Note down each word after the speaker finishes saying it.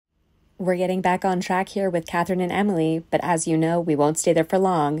We're getting back on track here with Kathryn and Emily, but as you know, we won't stay there for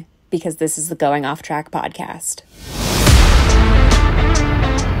long because this is the Going Off Track podcast.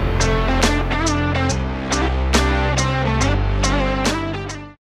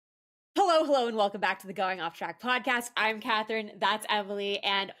 Hello, and welcome back to the Going Off Track podcast. I'm Kathryn, that's Emily,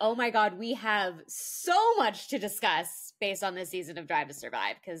 and oh my God, we have so much to discuss based on this season of Drive to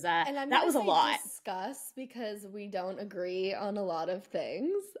Survive, because that was a lot. Discuss because we don't agree on a lot of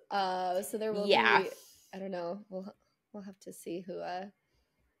things. So there will be, I don't know, we'll have to see who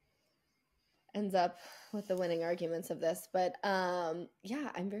ends up with the winning arguments of this. But yeah,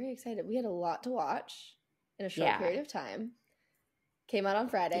 I'm very excited. We had a lot to watch in a short period of time. Came out on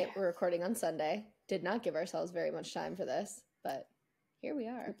Friday. Yeah. We're recording on Sunday. Did not give ourselves very much time for this, but here we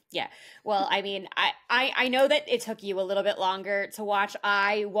are. Yeah. Well, I mean, I know that it took you a little bit longer to watch.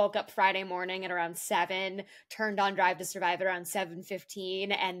 I woke up Friday morning at around 7, turned on Drive to Survive at around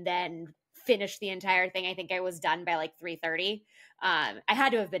 7:15, and then finished the entire thing. I think I was done by like 3:30. I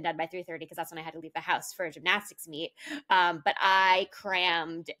had to have been done by 3:30 because that's when I had to leave the house for a gymnastics meet. But I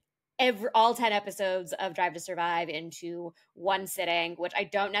crammed all 10 episodes of Drive to Survive into one sitting, which I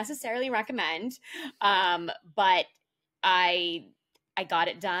don't necessarily recommend. But I got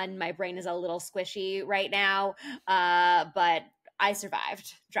it done. My brain is a little squishy right now. But I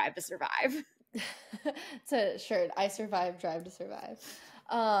survived Drive to Survive. It's a shirt. I survived Drive to Survive.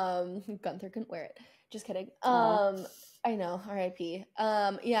 Gunther couldn't wear it. Just kidding. I know, RIP.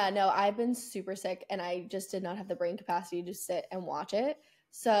 Yeah, no, I've been super sick and I just did not have the brain capacity to sit and watch it.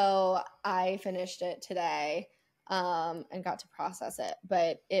 So I finished it today and got to process it.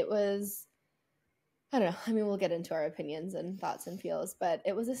 But it was, I don't know. I mean, we'll get into our opinions and thoughts and feels, but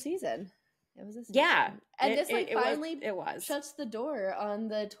it was a season. It was a season. Yeah. And this finally shuts the door on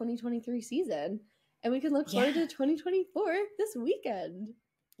the 2023 season. And we can look forward to 2024 this weekend.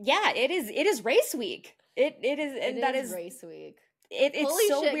 Yeah, it is race week. It is race week. It's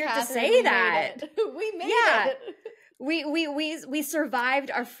so weird Kathryn, to say that. We made it. We survived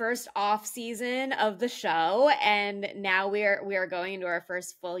our first off season of the show, and now we are going into our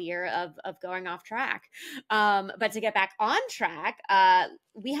first full year of going off track. But to get back on track,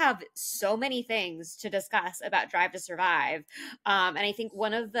 we have so many things to discuss about Drive to Survive. And I think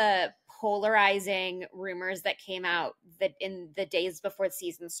one of the polarizing rumors that came out that in the days before the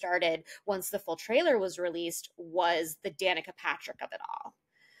season started, once the full trailer was released, was the Danica Patrick of it all.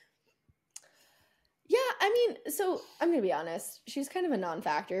 Yeah, I mean, so I'm going to be honest. She's kind of a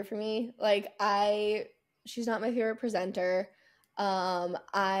non-factor for me. Like, she's not my favorite presenter.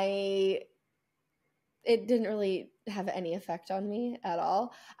 It didn't really have any effect on me at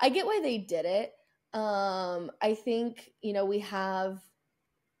all. I get why they did it. I think, we have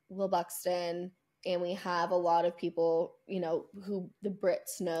Will Buxton and we have a lot of people, who the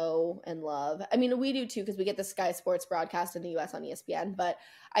Brits know and love. I mean, we do too, because we get the Sky Sports broadcast in the US on ESPN, but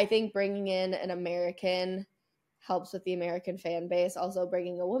I think bringing in an American helps with the American fan base. Also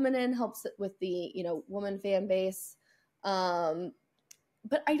bringing a woman in helps with the, woman fan base. But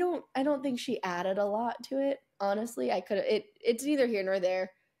I don't think she added a lot to it. Honestly, it's neither here nor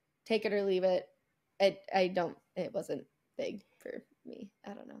there. Take it or leave it. It wasn't big for me.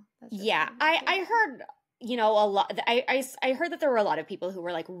 I don't know. I heard, a lot. I heard that there were a lot of people who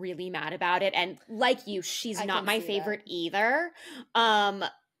were like really mad about it, and like you, she's not my favorite either.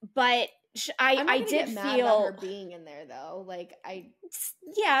 But I did feel mad about her being in there though. But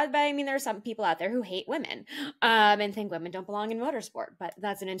I mean, there are some people out there who hate women, and think women don't belong in motorsport. But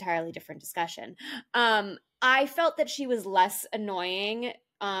that's an entirely different discussion. I felt that she was less annoying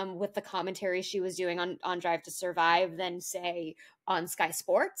with the commentary she was doing on Drive to Survive than, say, on Sky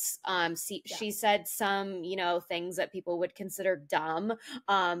Sports. She said some, things that people would consider dumb,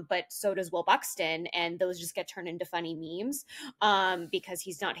 but so does Will Buxton, and those just get turned into funny memes because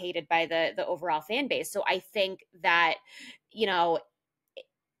he's not hated by the overall fan base. So I think that,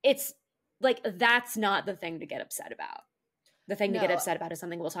 it's like, that's not the thing to get upset about. The thing to get upset about is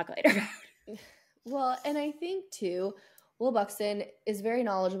something we'll talk later about. Well, and I think, too, Will Buxton is very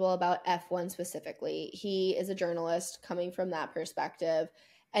knowledgeable about F1 specifically. He is a journalist coming from that perspective.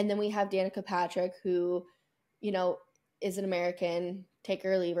 And then we have Danica Patrick, who, is an American, take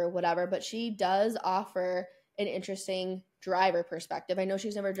her or leave her, whatever. But she does offer an interesting driver perspective. I know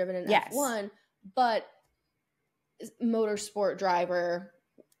she's never driven an F1, but motorsport driver,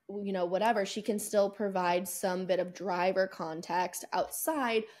 whatever, she can still provide some bit of driver context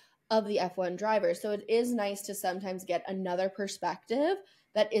outside of the F1 driver. So it is nice to sometimes get another perspective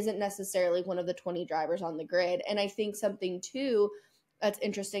that isn't necessarily one of the 20 drivers on the grid. And I think something too that's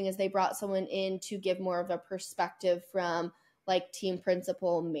interesting is they brought someone in to give more of a perspective from like team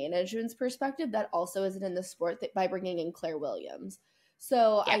principal management's perspective that also isn't in the sport by bringing in Claire Williams.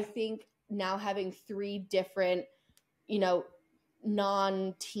 So I think now having 3 different,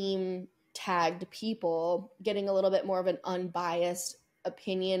 non-team tagged people getting a little bit more of an unbiased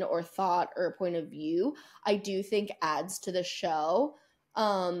opinion or thought or point of view, I do think adds to the show.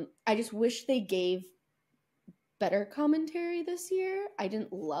 I just wish they gave better commentary this year. I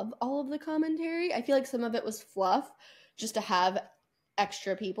didn't love all of the commentary. I feel like some of it was fluff just to have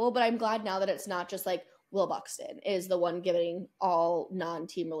extra people, but I'm glad now that it's not just like Will Buxton is the one giving all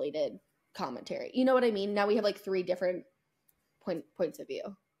non-team related commentary. You know what I mean? Now we have like 3 different points of view.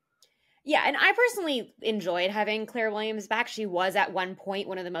 Yeah, and I personally enjoyed having Claire Williams back. She was at one point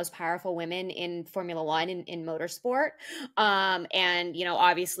one of the most powerful women in Formula One in motorsport. And,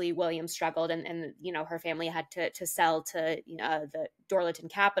 obviously Williams struggled and her family had to sell to, the Dorlington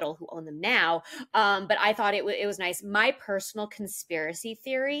Capital who own them now. But I thought it was nice. My personal conspiracy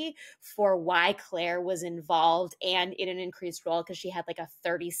theory for why Claire was involved and in an increased role, because she had like a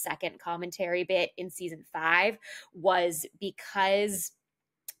 30-second commentary bit in season 5, was because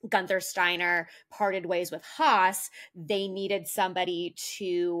Gunther Steiner parted ways with Haas, they needed somebody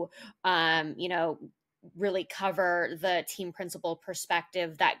to, really cover the team principal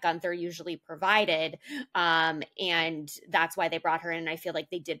perspective that Gunther usually provided. And that's why they brought her in. And I feel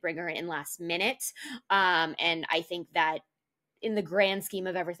like they did bring her in last minute. And I think that in the grand scheme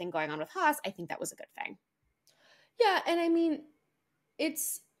of everything going on with Haas, I think that was a good thing. Yeah. And I mean,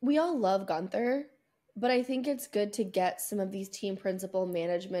 we all love Gunther, but I think it's good to get some of these team principal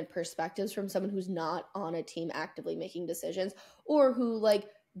management perspectives from someone who's not on a team actively making decisions, or who like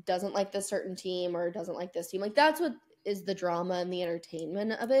doesn't like this certain team or doesn't like this team. Like that's what is the drama and the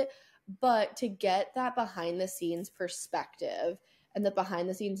entertainment of it. But to get that behind the scenes perspective and the behind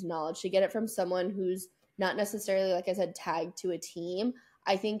the scenes knowledge, to get it from someone who's not necessarily, like I said, tagged to a team,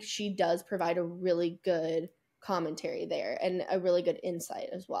 I think she does provide a really good commentary there and a really good insight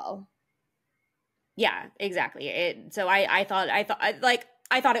as well. Yeah, exactly. So I thought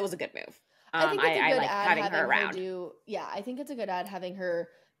it was a good move. I think it's a good like ad having her around. I think it's a good ad having her,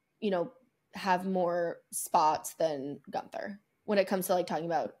 have more spots than Gunther when it comes to like talking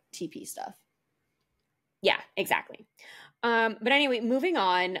about TP stuff. Yeah, exactly. But anyway, moving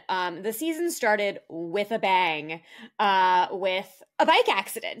on, the season started with a bang, with a bike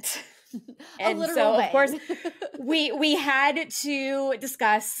accident. And so, of course, we had to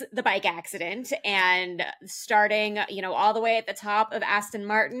discuss the bike accident, and starting, all the way at the top of Aston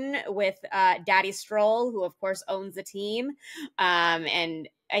Martin with Daddy Stroll, who of course owns the team. And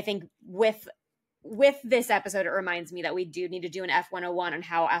I think with this episode, it reminds me that we do need to do an F101 on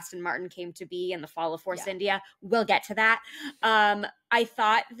how Aston Martin came to be and the fall of Force India. We'll get to that. I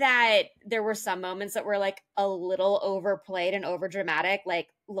thought that there were some moments that were like a little overplayed and overdramatic, like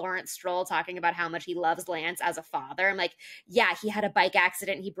Lawrence Stroll talking about how much he loves Lance as a father. I'm like, yeah, he had a bike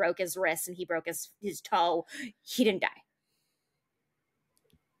accident. He broke his wrist and he broke his toe. He didn't die.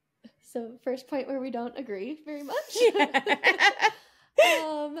 So first point where we don't agree very much.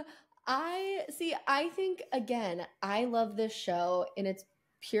 I think, again, I love this show in its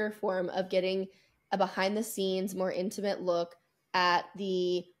pure form of getting a behind the scenes, more intimate look at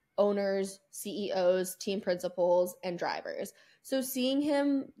the owners, CEOs, team principals, and drivers. So seeing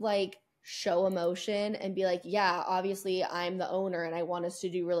him like show emotion and be like, yeah, obviously I'm the owner and I want us to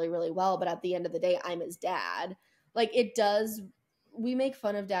do really, really well, but at the end of the day, I'm his dad. Like it does, we make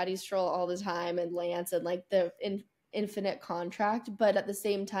fun of Daddy Stroll all the time and Lance and like the infinite contract, but at the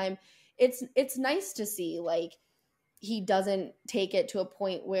same time, it's nice to see like he doesn't take it to a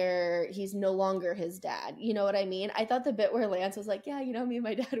point where he's no longer his dad. You know what I mean? I thought the bit where Lance was like, yeah, me and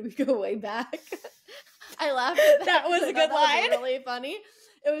my dad, we go way back. I laughed at that. That was a good line. Was really funny.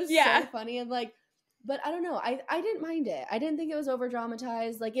 It was so funny. And like, but I don't know. I didn't mind it. I didn't think it was over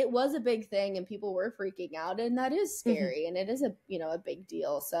dramatized. Like it was a big thing and people were freaking out, and that is scary. And it is a big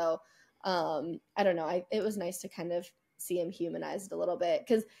deal. So I don't know. It was nice to kind of see him humanized a little bit,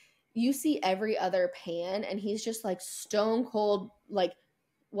 because you see every other pan and he's just like stone cold, like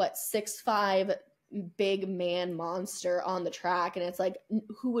 6'5" big man monster on the track, and it's like,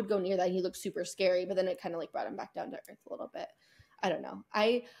 who would go near that? He looked super scary, but then it kind of like brought him back down to earth a little bit. I don't know.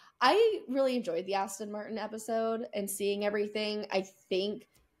 I really enjoyed the Aston Martin episode and seeing everything. I think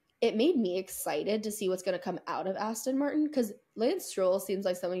it made me excited to see what's going to come out of Aston Martin, because Lance Stroll seems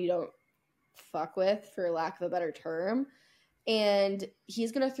like someone you don't fuck with, for lack of a better term. And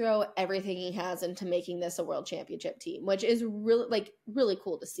he's going to throw everything he has into making this a world championship team, which is really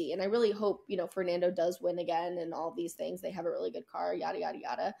cool to see. And I really hope, Fernando does win again and all these things. They have a really good car, yada, yada,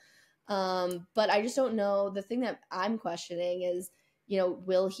 yada. But I just don't know. The thing that I'm questioning is, you know,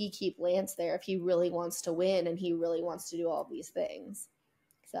 will he keep Lance there if he really wants to win and he really wants to do all these things?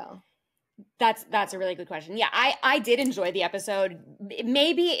 So that's a really good question. Yeah, I did enjoy the episode.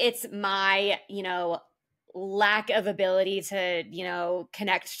 Maybe it's my, lack of ability to,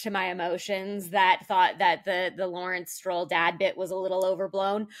 connect to my emotions that thought that the Lawrence Stroll dad bit was a little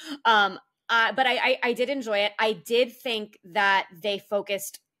overblown. But I did enjoy it. I did think that they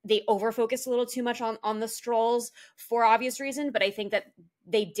over-focused a little too much on the Strolls for obvious reason, but I think that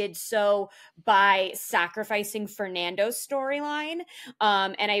they did so by sacrificing Fernando's storyline.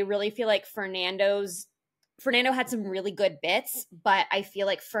 And I really feel like Fernando had some really good bits, but I feel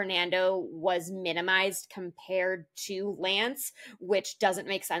like Fernando was minimized compared to Lance, which doesn't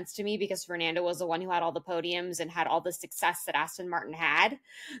make sense to me because Fernando was the one who had all the podiums and had all the success that Aston Martin had.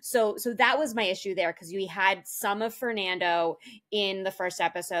 So that was my issue there, because we had some of Fernando in the first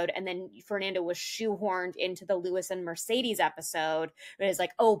episode, and then Fernando was shoehorned into the Lewis and Mercedes episode. It was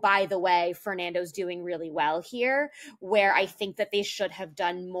like, oh, by the way, Fernando's doing really well here, where I think that they should have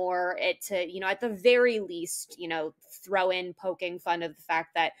done more to, at the very least, throw in poking fun of the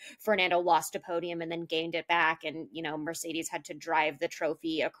fact that Fernando lost a podium and then gained it back, and Mercedes had to drive the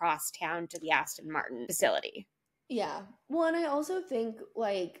trophy across town to the Aston Martin facility. Yeah. Well, and I also think,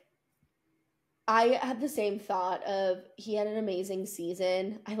 like, I had the same thought of, he had an amazing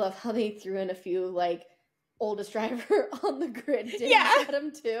season. I love how they threw in a few, like, oldest driver on the grid didn't at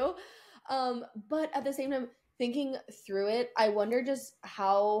him too. But at the same time, thinking through it, I wonder just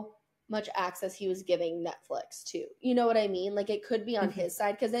how much access he was giving Netflix to. You know what I mean? Like, it could be on his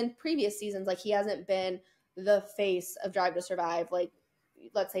side, because in previous seasons, like, he hasn't been the face of Drive to Survive, like,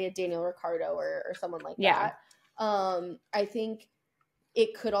 let's say a Daniel Ricciardo or someone like that. I think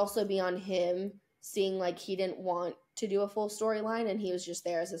it could also be on him, seeing like he didn't want to do a full storyline and he was just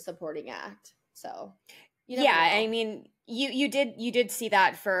there as a supporting act. So I mean, you did see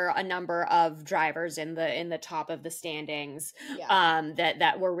that for a number of drivers in the top of the standings,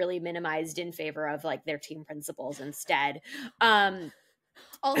 that were really minimized in favor of like their team principals instead.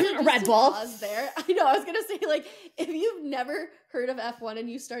 Also, Red Bull. Pause there. I know. I was gonna say, like, if you've never heard of F1 and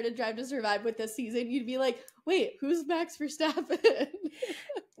you started Drive to Survive with this season, you'd be like, "Wait, who's Max Verstappen?"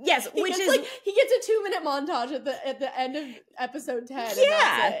 Yes, which is like, he gets a 2-minute montage at the end of episode 10.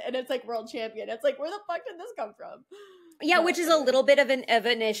 And it's like world champion. It's like, where the fuck did this come from? Yeah, which is a little bit of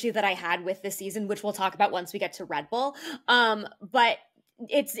an issue that I had with this season, which we'll talk about once we get to Red Bull. But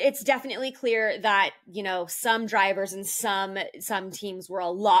it's definitely clear that, some drivers and some teams were a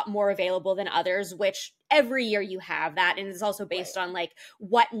lot more available than others, which every year you have that. And it's also based on like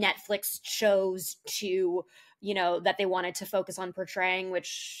what Netflix chose to, that they wanted to focus on portraying,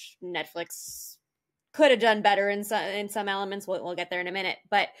 which Netflix could have done better in some elements. We'll get there in a minute.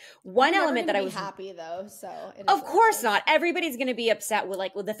 But one element that I was happy though, so of course not. Everybody's going to be upset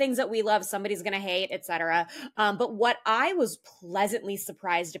with the things that we love. Somebody's going to hate, etc. But what I was pleasantly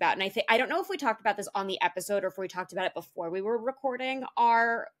surprised about, and I don't know if we talked about this on the episode or if we talked about it before we were recording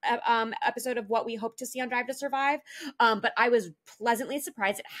our episode of what we hope to see on Drive to Survive. But I was pleasantly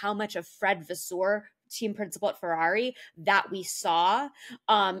surprised at how much of Fred Vasseur, team principal at Ferrari, that we saw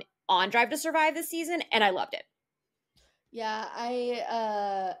on Drive to Survive this season, and I loved it. Yeah,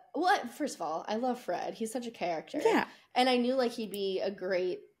 first of all, I love Fred. He's such a character. Yeah. And I knew like he'd be a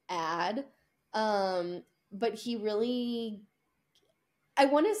great ad. But he really, I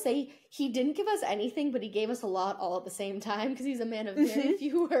want to say he didn't give us anything, but he gave us a lot all at the same time, because he's a man of very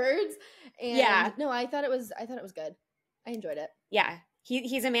few words. And no, I thought it was good. I enjoyed it. Yeah.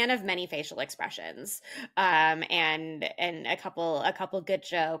 He's a man of many facial expressions, and a couple good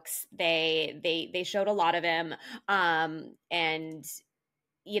jokes. They showed a lot of him, and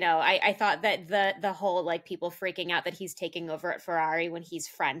I thought that the whole like people freaking out that he's taking over at Ferrari when he's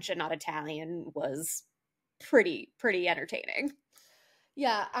French and not Italian was pretty entertaining.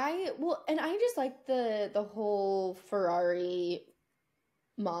 Yeah, and I just like the whole Ferrari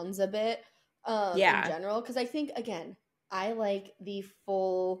Monza bit in general, because I think, again, I like the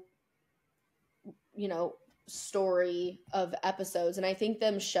full, story of episodes. And I think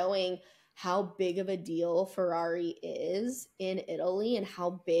them showing how big of a deal Ferrari is in Italy and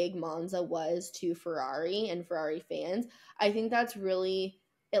how big Monza was to Ferrari and Ferrari fans, I think that's really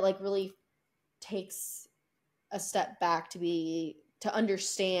takes a step back to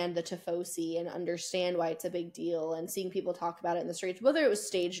understand the Tifosi and understand why it's a big deal, and seeing people talk about it in the streets, whether it was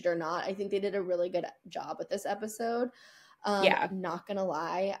staged or not. I think they did a really good job with this episode. I'm not gonna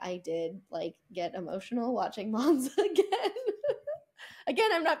lie, I did get emotional watching Monza again.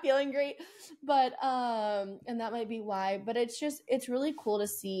 Again, I'm not feeling great, but and that might be why. But it's really cool to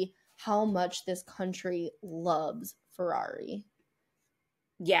see how much this country loves Ferrari.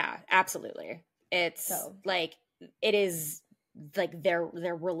 Yeah, absolutely. It's like, it is like their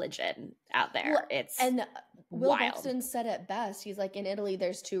religion out there. Well, it's and Will wild. Buxton said it best. He's like, in Italy,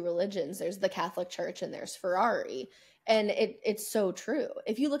 there's two religions. There's the Catholic Church and there's Ferrari. And it's so true.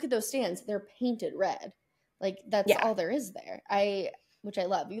 If you look at those stands, they're painted red. Like, that's all there is there. Which I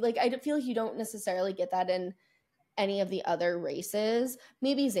love. Like, I feel like you don't necessarily get that in any of the other races.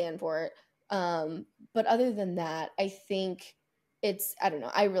 Maybe Zandvoort. But other than that, I think I don't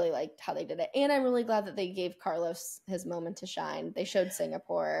know. I really liked how they did it. And I'm really glad that they gave Carlos his moment to shine. They showed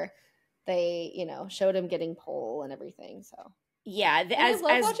Singapore. They, showed him getting pole and everything. So yeah, I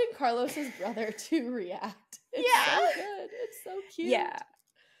love watching Carlos's brother too react. It's so good. It's so cute. Yeah.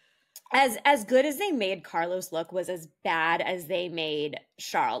 As good as they made Carlos look was as bad as they made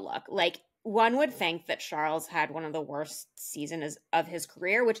Charles look. Like, one would think that Charles had one of the worst seasons of his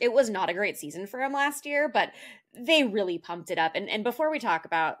career, which it was not a great season for him last year, but they really pumped it up. And before we talk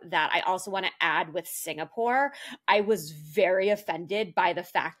about that, I also want to add with Singapore, I was very offended by the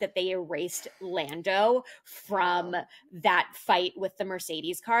fact that they erased Lando from that fight with the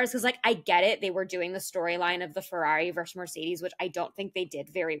Mercedes cars. Because, like, I get it. They were doing the storyline of the Ferrari versus Mercedes, which I don't think they did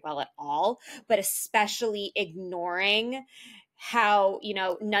very well at all, but especially ignoring how,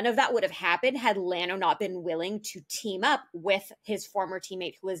 none of that would have happened had Lando not been willing to team up with his former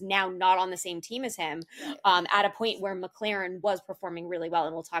teammate, who is now not on the same team as him, at a point where McLaren was performing really well.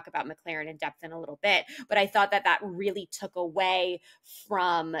 And we'll talk about McLaren in depth in a little bit. But I thought that really took away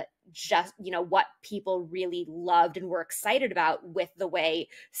from just, what people really loved and were excited about with the way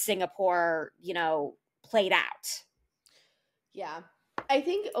Singapore, played out. Yeah. I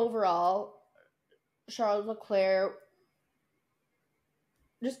think overall, Charles Leclerc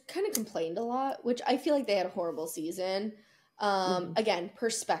just kind of complained a lot, which I feel like they had a horrible season. Again,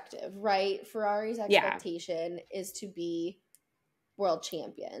 perspective, right? Ferrari's expectation is to be world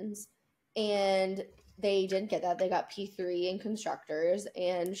champions. And they didn't get that. They got P3 in constructors,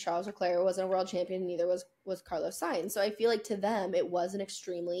 and Charles Leclerc wasn't a world champion, neither was Carlos Sainz. So I feel like to them, it was an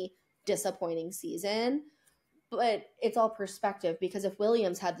extremely disappointing season. But it's all perspective, because if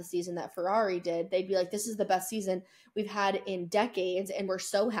Williams had the season that Ferrari did, they'd be like, this is the best season we've had in decades, and we're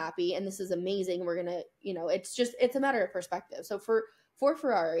so happy, and this is amazing. We're going to, it's a matter of perspective. So for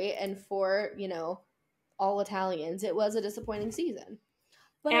Ferrari and for, all Italians, it was a disappointing season.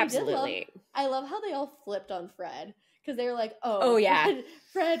 But absolutely. I love how they all flipped on Fred, because they were like,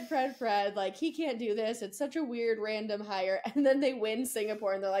 Fred, like, he can't do this. It's such a weird random hire. And then they win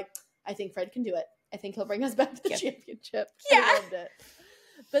Singapore, and they're like, I think Fred can do it. I think he'll bring us back to the championship. Yeah. I loved it.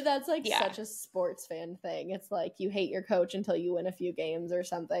 But that's such a sports fan thing. It's like, you hate your coach until you win a few games or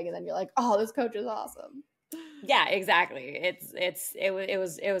something, and then you're like, oh, this coach is awesome. Yeah, exactly.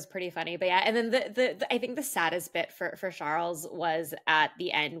 It was pretty funny. But yeah, and then the I think the saddest bit for Charles was at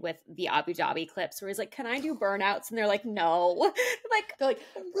the end with the Abu Dhabi clips, where he's like, can I do burnouts? And they're like, no. They're like,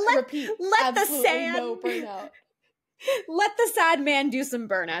 repeat. Let the sand, no burnout. Let the sad man do some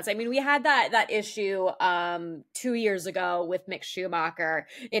burnouts. I mean, we had that issue 2 years ago with Mick Schumacher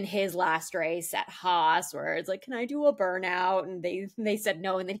in his last race at Haas, where it's like, can I do a burnout? And they said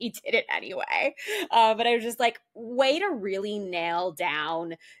no, and then he did it anyway. But I was just like, way to really nail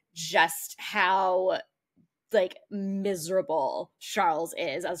down just how like miserable Charles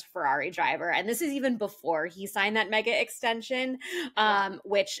is as Ferrari driver. And this is even before he signed that mega extension,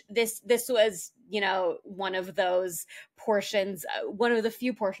 which this was, one of those portions, one of the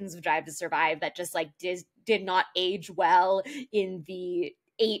few portions of Drive to Survive that just like did not age well in the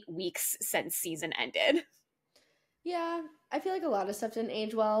 8 weeks since season ended. Yeah, I feel like a lot of stuff didn't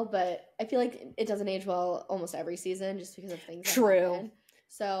age well, but I feel like it doesn't age well almost every season just because of things that happen.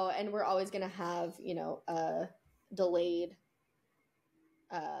 So, and we're always going to have, delayed.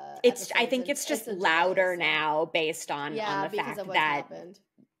 I think it's just louder now based on the fact that happened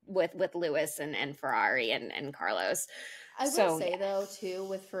with Lewis and Ferrari and Carlos. I will say though too,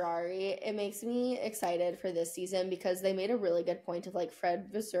 with Ferrari, it makes me excited for this season because they made a really good point of like Fred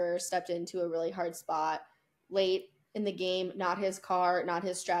Vasseur stepped into a really hard spot late in the game, not his car, not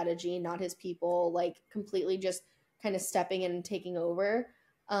his strategy, not his people, like completely just kind of stepping in and taking over.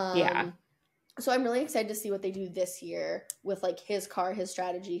 So I'm really excited to see what they do this year with like his car, his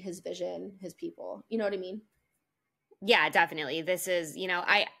strategy, his vision, his people. You know what I mean? Yeah, definitely. This is,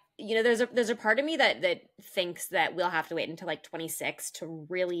 there's a part of me that thinks that we'll have to wait until like 26 to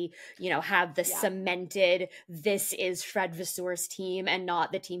really, have the cemented, this is Fred Vasseur's team and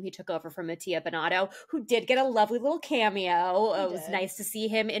not the team he took over from Mattia Binotto, who did get a lovely little cameo. It was nice to see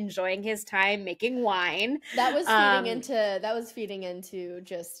him enjoying his time making wine. That was feeding into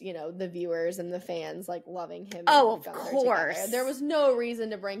just, the viewers and the fans like loving him. Oh, of course. Together. There was no reason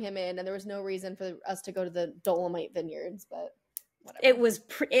to bring him in, and there was no reason for us to go to the Dolomite Vineyards, but whatever. It was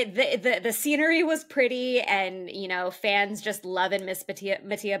the scenery was pretty, and fans just loving Miss Mattia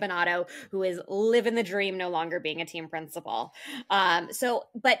Binotto, who is living the dream, no longer being a team principal.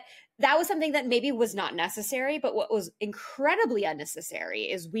 But that was something that maybe was not necessary. But what was incredibly unnecessary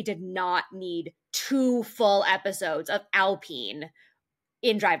is we did not need 2 full episodes of Alpine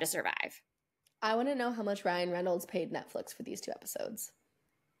in Drive to Survive. I want to know how much Ryan Reynolds paid Netflix for these 2 episodes.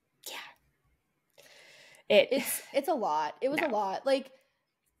 Yeah. It's a lot. It was a lot. Like,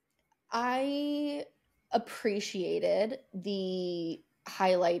 I appreciated the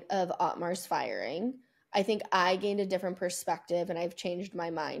highlight of Otmar's firing. I think I gained a different perspective, and I've changed my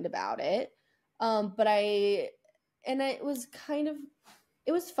mind about it. It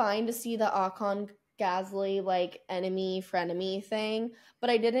was fine to see the Ocon Gasly like enemy frenemy thing, but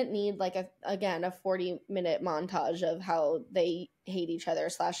I didn't need like a 40-minute montage of how they hate each other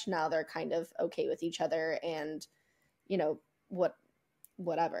 / now they're kind of okay with each other, and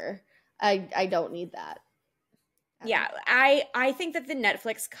whatever. I don't need that. Yeah, I think that the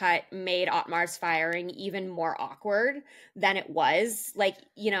Netflix cut made Otmar's firing even more awkward than it was. Like,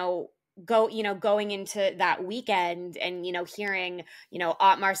 going into that weekend and, hearing,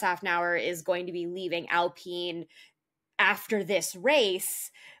 Otmar Safnauer is going to be leaving Alpine after this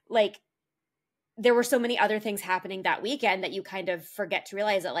race, like, there were so many other things happening that weekend that you kind of forget to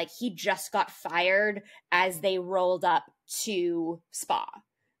realize that, like, he just got fired as they rolled up to Spa.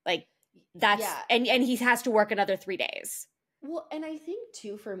 Like, that's, and he has to work another 3 days. Well, and I think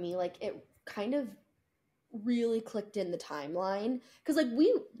too, for me, like, it kind of really clicked in the timeline, because like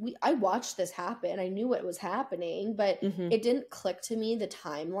I watched this happen. I knew what was happening, but it didn't click to me, the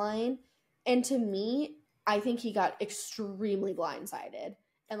timeline. And to me, I think he got extremely blindsided,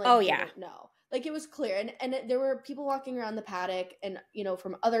 and like, didn't know. Like, it was clear, and there were people walking around the paddock, and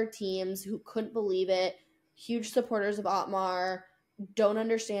from other teams who couldn't believe it. Huge supporters of Otmar, don't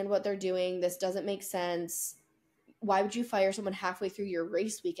understand what they're doing. This doesn't make sense. Why would you fire someone halfway through your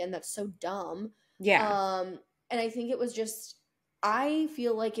race weekend? That's so dumb. Yeah. And I think it was just, I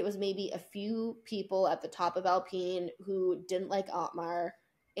feel like it was maybe a few people at the top of Alpine who didn't like Otmar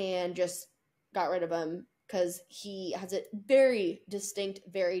and just got rid of him because he has a very distinct,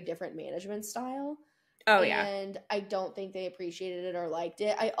 very different management style. Oh, yeah. And I don't think they appreciated it or liked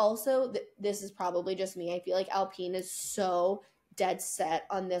it. I also, this is probably just me, I feel like Alpine is so dead set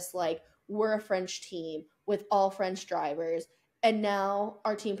on this, like, we're a French team with all French drivers, and now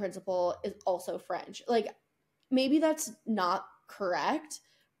our team principal is also French. Like, maybe that's not correct,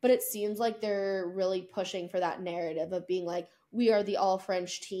 but it seems like they're really pushing for that narrative of being like, we are the all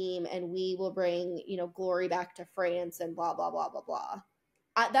French team and we will bring, glory back to France and blah, blah, blah, blah, blah.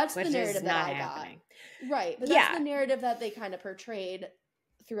 That's the narrative that I got. Right. But that's the narrative that they kind of portrayed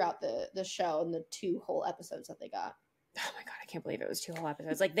throughout the show and the 2 whole episodes that they got. Oh my God, I can't believe it was 2 whole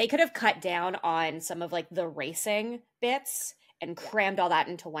episodes. Like, they could have cut down on some of like the racing bits and crammed all that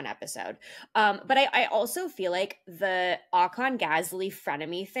into 1 episode. But I also feel like the Ocon Gasly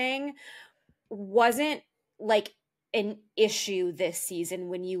frenemy thing wasn't like an issue this season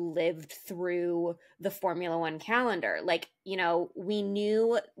when you lived through the Formula One calendar. Like, we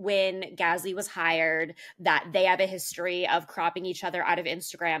knew when Gasly was hired that they have a history of cropping each other out of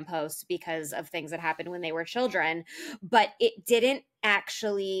Instagram posts because of things that happened when they were children, but it didn't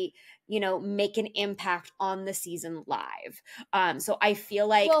actually, make an impact on the season live. So I feel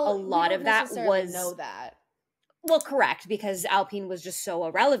like a lot of that was know that. Well, correct, because Alpine was just so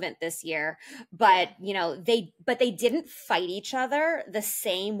irrelevant this year. But, they didn't fight each other the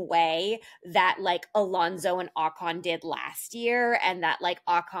same way that like Alonso and Ocon did last year, and that like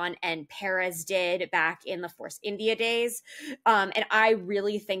Ocon and Perez did back in the Force India days. And I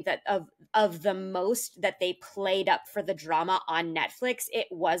really think that of the most that they played up for the drama on Netflix, it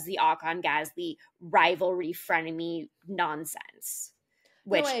was the Ocon Gasly rivalry frenemy nonsense,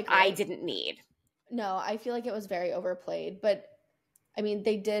 which I didn't need. No, I feel like it was very overplayed, but I mean,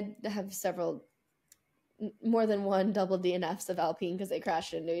 they did have more than one double DNFs of Alpine because they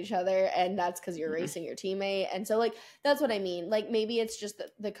crashed into each other, and that's because you're racing your teammate. And so, like, that's what I mean. Like, maybe it's just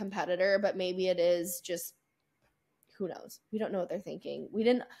the competitor, but maybe it is just, who knows? We don't know what they're thinking.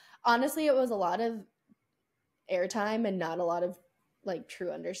 Honestly, it was a lot of airtime and not a lot of like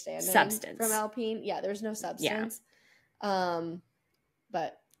true understanding substance from Alpine. Yeah, there's no substance.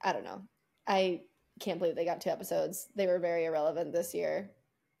 But I don't know. I can't believe they got 2 episodes. They were very irrelevant this year.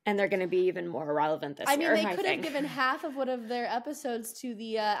 And they're going to be even more relevant this year. I mean, they could have given half of one of their episodes to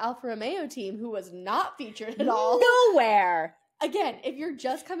the Alfa Romeo team, who was not featured at all. Nowhere. Again, if you're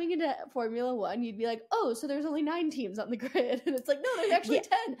just coming into Formula One, you'd be like, oh, so there's only 9 teams on the grid. And it's like, no, there's actually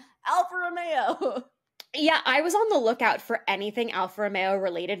 10. Alfa Romeo. Yeah, I was on the lookout for anything Alfa Romeo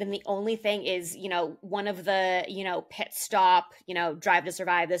related. And the only thing is, one of the, pit stop, Drive to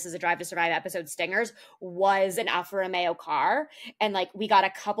Survive, this is a Drive to Survive episode stingers, was an Alfa Romeo car. And like, we got a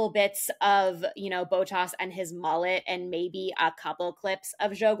couple bits of, Bottas and his mullet and maybe a couple clips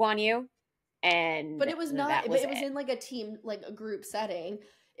of Zhou Guanyu. But it was not, it was in like a team, like a group setting.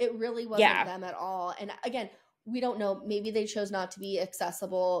 It really wasn't them at all. And again, we don't know. Maybe they chose not to be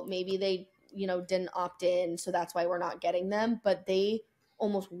accessible. Maybe they, didn't opt in. So that's why we're not getting them. But they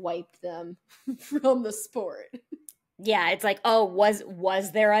almost wiped them from the sport. Yeah, it's like, oh,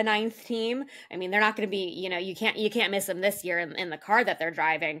 was there a 9th team? I mean, they're not going to be, you can't miss them this year in the car that they're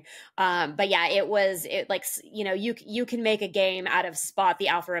driving. But yeah, you can make a game out of Spot the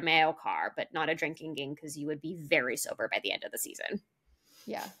Alfa Romeo car, but not a drinking game because you would be very sober by the end of the season.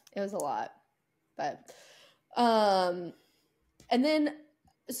 Yeah, it was a lot. But, and then,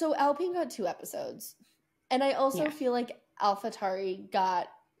 so Alpine got 2 episodes. And I also feel like AlphaTauri got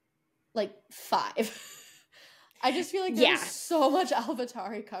like 5. I just feel like there was so much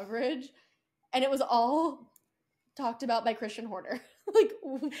AlphaTauri coverage, and it was all talked about by Christian Horner. Like,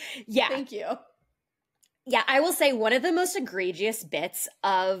 thank you. Yeah, I will say one of the most egregious bits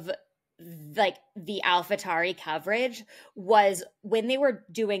of like the AlphaTauri coverage was when they were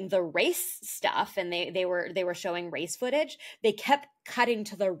doing the race stuff and they were showing race footage. They kept cutting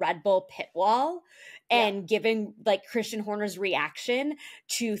to the Red Bull pit wall and giving like Christian Horner's reaction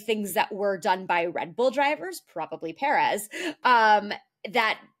to things that were done by Red Bull drivers, probably Perez,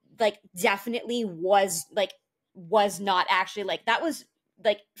 that like definitely was not actually like, that was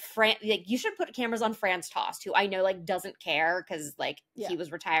like you should put cameras on Franz Tost, who I know like doesn't care because like he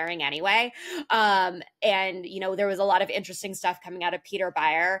was retiring anyway. And there was a lot of interesting stuff coming out of Peter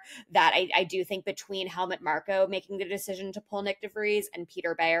Bayer that I do think between Helmut Marko making the decision to pull Nick DeVries and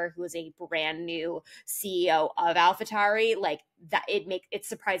Peter Bayer, who is a brand new CEO of AlphaTauri, like that it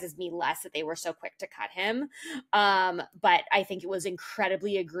surprises me less that they were so quick to cut him. But I think it was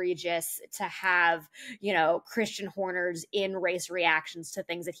incredibly egregious to have, Christian Horner's in race reactions to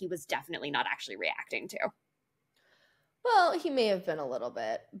things that he was definitely not actually reacting to. Well, he may have been a little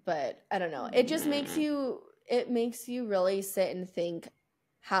bit, but I don't know. It just makes you really sit and think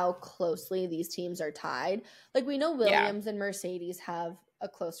how closely these teams are tied. Like, we know Williams and Mercedes have a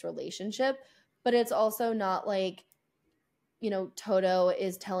close relationship, but it's also not like, Toto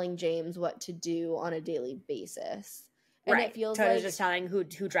is telling James what to do on a daily basis. And right. It feels Toto's like just telling who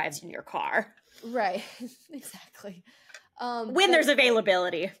drives in your car. Right. Exactly. When there's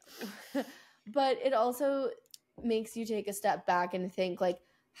availability. But it also makes you take a step back and think, like,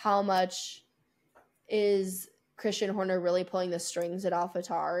 how much is Christian Horner really pulling the strings at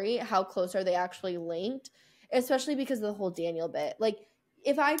AlphaTauri? How close are they actually linked? Especially because of the whole Daniel bit. Like,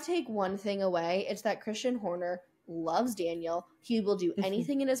 if I take one thing away, it's that Christian Horner loves Daniel. He will do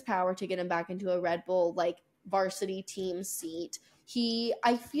anything in his power to get him back into a Red Bull, like, varsity team seat.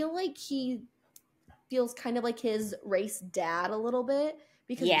 I feel like he feels kind of like his race dad a little bit,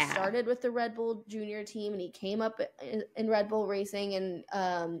 because he started with the Red Bull junior team and he came up in Red Bull racing and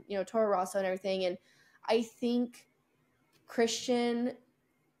Toro Rosso and everything. And I think Christian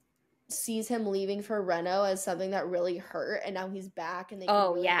sees him leaving for Renault as something that really hurt, and now he's back and they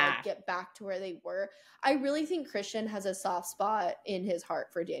can like, get back to where they were. I really think Christian has a soft spot in his heart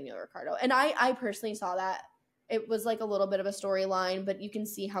for Daniel Ricciardo, and I personally saw that. It was like a little bit of a storyline, but you can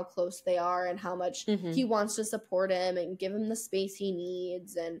see how close they are and how much he wants to support him and give him the space he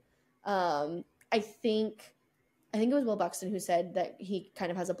needs. And I think it was Will Buxton who said that he kind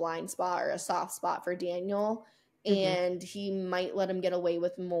of has a blind spot or a soft spot for Daniel, and he might let him get away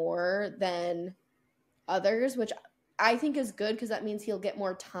with more than others, which I think is good because that means he'll get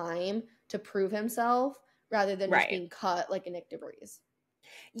more time to prove himself rather than just being cut like a Nick DeVries.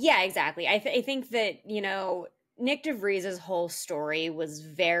 Yeah, exactly. I think that, Nick DeVries' whole story was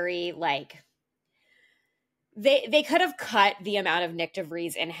very like, they could have cut the amount of Nick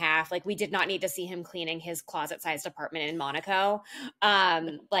DeVries in half. Like, we did not need to see him cleaning his closet-sized apartment in Monaco.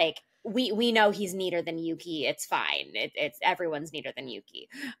 Like, we know he's neater than Yuki. It's fine. It's everyone's neater than Yuki.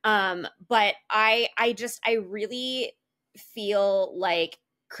 But I really feel like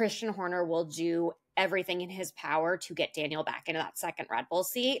Christian Horner will do everything in his power to get Daniel back into that second Red Bull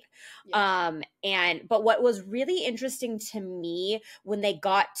seat. Yeah. But what was really interesting to me when they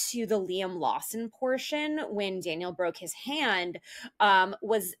got to the Liam Lawson portion, when Daniel broke his hand,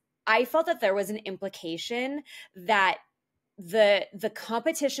 was I felt that there was an implication that the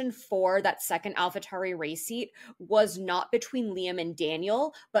competition for that second AlphaTauri race seat was not between Liam and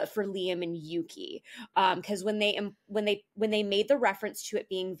Daniel, but for Liam and Yuki. Because when they made the reference to it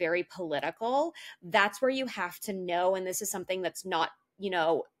being very political, that's where you have to know, and this is something that's not,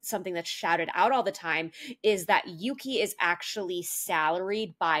 something that's shouted out all the time, is that Yuki is actually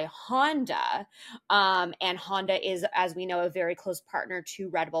salaried by Honda. And Honda is, as we know, a very close partner to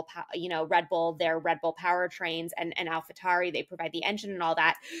Red Bull, their Red Bull powertrains and AlphaTauri. They provide the engine and all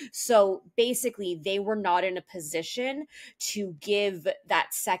that. So basically, they were not in a position to give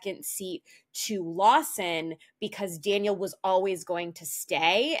that second seat to Lawson because Daniel was always going to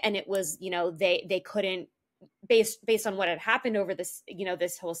stay. And it was, they couldn't, based on what had happened over this,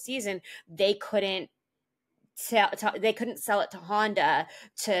 this whole season, they couldn't sell it to Honda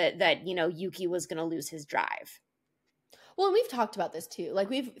that Yuki was going to lose his drive. Well, and we've talked about this too. Like,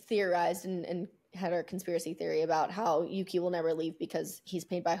 we've theorized and had our conspiracy theory about how Yuki will never leave because he's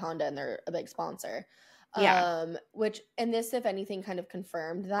paid by Honda and they're a big sponsor. Yeah. And this, if anything, kind of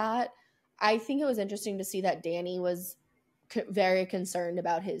confirmed that. I think it was interesting to see that Danny was very concerned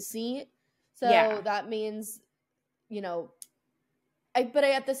about his seat. So that means, but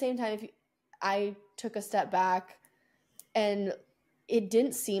at the same time, I took a step back and it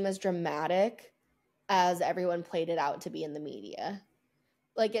didn't seem as dramatic as everyone played it out to be in the media.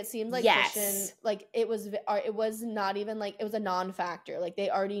 Like, it seemed like Christian, like it was not even like, it was a non-factor. Like,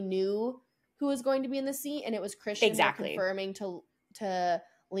 they already knew who was going to be in the seat, and it was Christian confirming to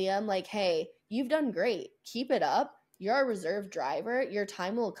Liam, like, hey, you've done great. Keep it up. You're a reserve driver. Your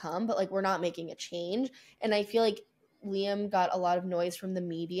time will come, but like, we're not making a change. And I feel like Liam got a lot of noise from the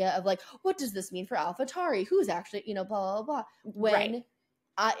media of like, what does this mean for AlphaTauri? Who's actually, blah, blah, blah.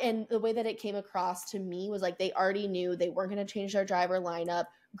 And the way that it came across to me was like, they already knew they weren't going to change their driver lineup.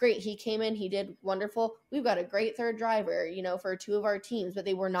 Great. He came in, he did wonderful. We've got a great third driver, for two of our teams, but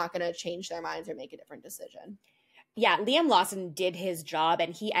they were not going to change their minds or make a different decision. Yeah. Liam Lawson did his job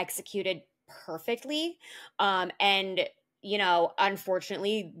and he executed perfectly. And,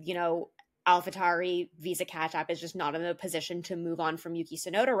 unfortunately, AlphaTauri Visa Cash App is just not in a position to move on from Yuki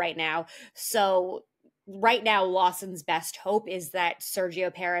Tsunoda right now. So right now, Lawson's best hope is that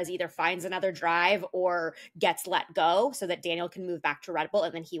Sergio Perez either finds another drive or gets let go so that Daniel can move back to Red Bull,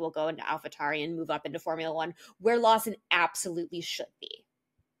 and then he will go into AlphaTauri and move up into Formula One, where Lawson absolutely should be.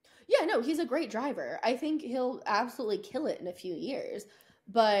 Yeah, no, he's a great driver. I think he'll absolutely kill it in a few years,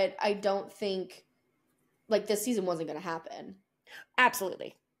 but I don't think, like, this season wasn't going to happen.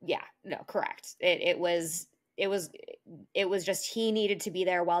 Absolutely. Yeah, no, correct. It was just, he needed to be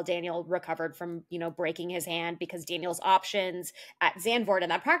there while Daniel recovered from, breaking his hand, because Daniel's options at Zandvoort in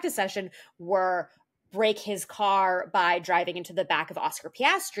that practice session were break his car by driving into the back of Oscar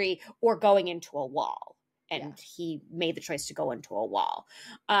Piastri or going into a wall. And he made the choice to go into a wall.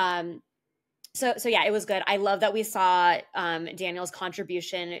 So yeah, it was good. I love that we saw Daniel's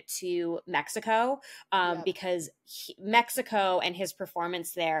contribution to Mexico, because Mexico and his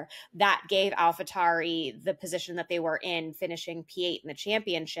performance there, that gave AlphaTauri the position that they were in, finishing P8 in the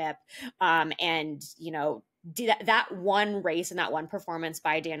championship. And, that one race and that one performance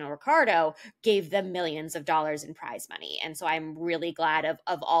by Daniel Ricciardo gave them millions of dollars in prize money. And so I'm really glad of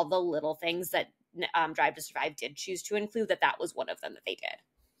all the little things that Drive to Survive did choose to include, that was one of them that they did.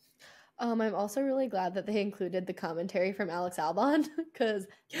 I'm also really glad that they included the commentary from Alex Albon, because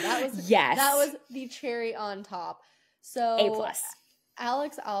that was the cherry on top. So A+.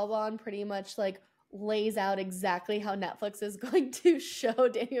 Alex Albon pretty much like lays out exactly how Netflix is going to show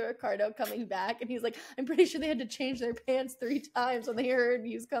Daniel Ricciardo coming back, and he's like, I'm pretty sure they had to change their pants 3 times when they heard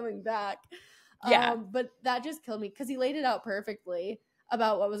he was coming back. But that just killed me, because he laid it out perfectly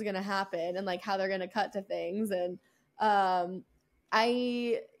about what was going to happen and like how they're going to cut to things. And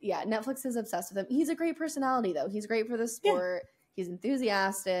Netflix is obsessed with him. He's a great personality, though. He's great for the sport. He's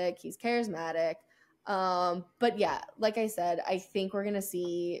enthusiastic. He's charismatic. But yeah, like I said, I think we're gonna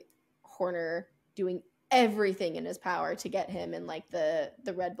see Horner doing everything in his power to get him in like the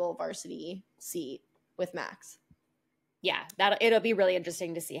Red Bull varsity seat with Max. Yeah, it'll be really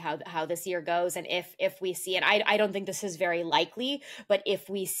interesting to see how this year goes, and if we see, and I don't think this is very likely, but if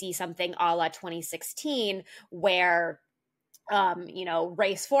we see something a la 2016 where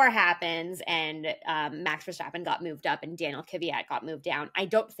race 4 happens and Max Verstappen got moved up and Daniel Kvyat got moved down. I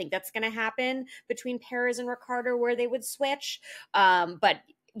don't think that's going to happen between Perez and Ricciardo where they would switch. But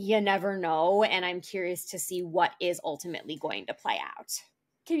you never know, and I'm curious to see what is ultimately going to play out.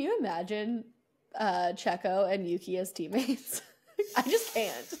 Can you imagine Checo and Yuki as teammates? I just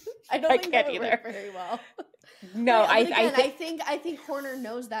can't. I don't think that would work very well. No, but I think Horner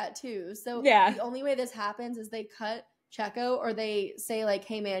knows that too. So the only way this happens is they cut Checo, or they say like,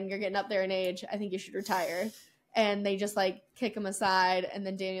 "Hey man, you're getting up there in age. I think you should retire," and they just like kick him aside, and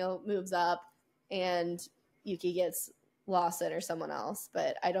then Daniel moves up, and Yuki gets Lawson or someone else.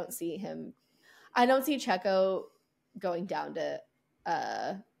 But I don't see Checo going down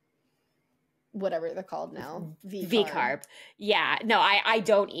to whatever they're called now, V-carb. Yeah, no, I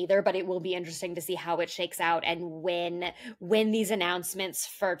don't either, but it will be interesting to see how it shakes out and when these announcements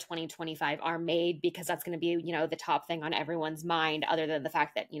for 2025 are made, because that's going to be, the top thing on everyone's mind, other than the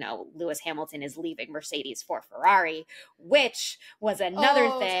fact that, Lewis Hamilton is leaving Mercedes for Ferrari, which was another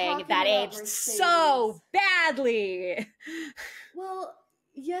thing that aged Mercedes so badly. Well,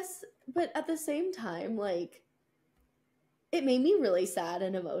 yes, but at the same time, like, it made me really sad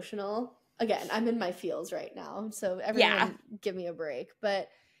and emotional. Again, I'm in my feels right now, so everyone give me a break. But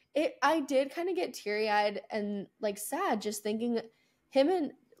I did kind of get teary-eyed and like sad just thinking him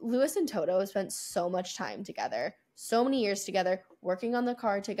and Lewis and Toto have spent so much time together, so many years together, working on the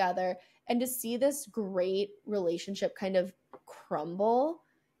car together, and to see this great relationship kind of crumble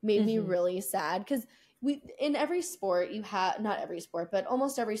made me really sad, because in every sport you have, not every sport, but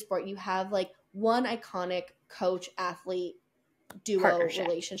almost every sport, you have like one iconic coach athlete duo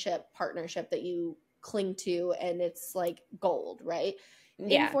partnership that you cling to, and it's like gold, right?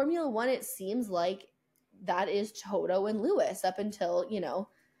 In Formula One, it seems like that is Toto and Lewis up until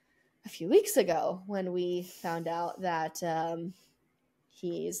a few weeks ago, when we found out that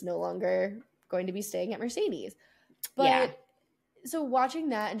he's no longer going to be staying at Mercedes. But so watching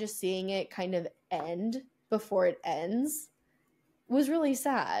that and just seeing it kind of end before it ends was really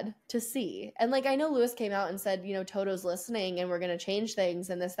sad to see. And like, I know Lewis came out and said, Toto's listening and we're going to change things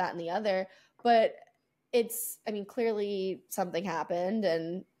and this, that, and the other. But clearly something happened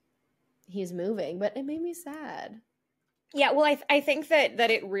and he's moving, but it made me sad. Yeah, well, I think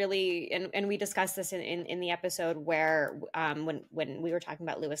that it really, and we discussed this in the episode where when we were talking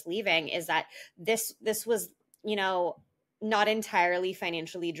about Lewis leaving, is that this was, not entirely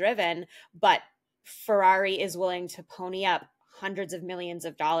financially driven, but Ferrari is willing to pony up hundreds of millions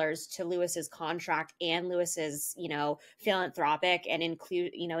of dollars to Lewis's contract and Lewis's, philanthropic and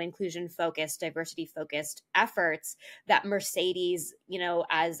inclusion focused, diversity focused efforts that Mercedes,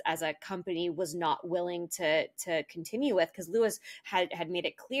 as a company was not willing to continue with, because Lewis had made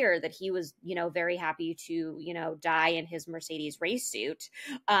it clear that he was, very happy to, die in his Mercedes race suit.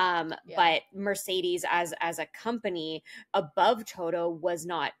 But Mercedes as a company above Toto was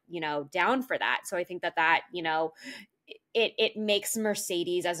not, down for that. So I think that, it makes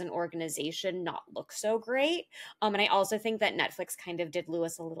Mercedes as an organization not look so great. And I also think that Netflix kind of did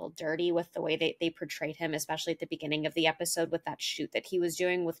Lewis a little dirty with the way they portrayed him, especially at the beginning of the episode with that shoot that he was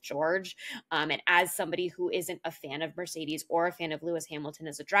doing with George. And as somebody who isn't a fan of Mercedes or a fan of Lewis Hamilton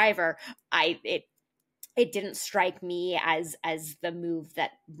as a driver, it didn't strike me as the move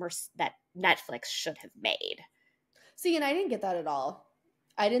that Netflix should have made. See, and I didn't get that at all.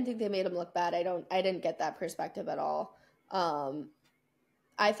 I didn't think they made him look bad. I didn't get that perspective at all.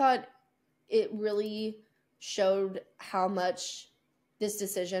 I thought it really showed how much this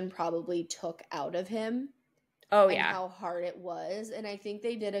decision probably took out of him. Oh, and how hard it was. And I think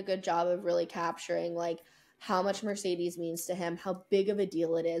they did a good job of really capturing like how much Mercedes means to him, how big of a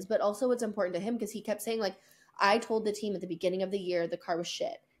deal it is, but also what's important to him, because he kept saying like, I told the team at the beginning of the year the car was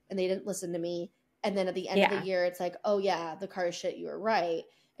shit and they didn't listen to me. And then at the end of the year, it's like, oh yeah, the car is shit, you were right.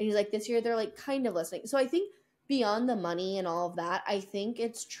 And he's like, this year they're like kind of listening. So I think beyond the money and all of that, I think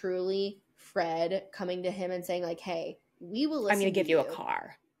it's truly Fred coming to him and saying like, hey, we will listen. I'm going to give you a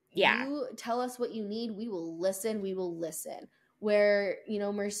car. Yeah. You tell us what you need. We will listen. We will listen. Where,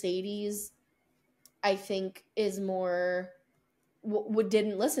 Mercedes, I think, is more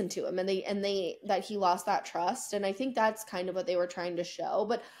didn't listen to him, and they that he lost that trust. And I think that's kind of what they were trying to show.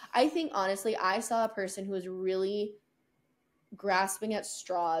 But I think honestly, I saw a person who was really grasping at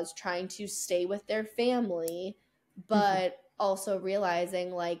straws, trying to stay with their family, but also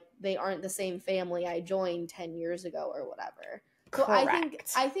realizing like they aren't the same family I joined 10 years ago or whatever. So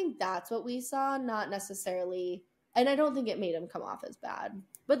Correct. I think that's what we saw, not necessarily, and I don't think it made him come off as bad,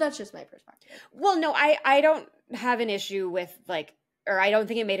 but that's just my perspective. Well, no, I don't have an issue with like or I don't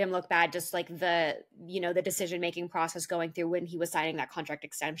think it made him look bad, just like the, you know, the decision-making process going through when he was signing that contract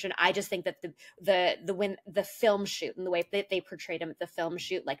extension. I just think that when the film shoot and the way that they portrayed him at the film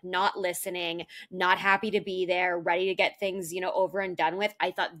shoot, like not listening, not happy to be there, ready to get things, you know, over and done with,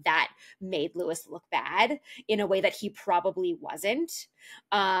 I thought that made Lewis look bad in a way that he probably wasn't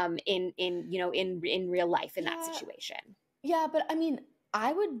in real life in that situation. Yeah, but I mean,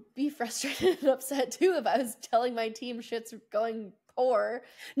 I would be frustrated and upset too if I was telling my team shit's going poor.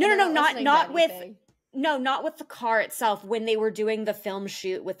 No, not with the car itself. When they were doing the film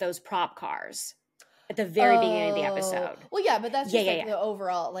shoot with those prop cars at the very beginning of the episode. Well, yeah, but that's just the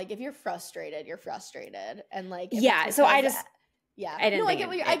overall. Like, if you're frustrated, and like So I just I get what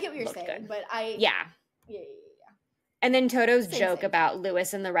you're saying, good. but yeah. And then Toto's joke about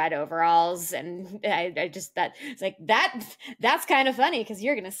Lewis in the red overalls, and I just it's like that's kind of funny because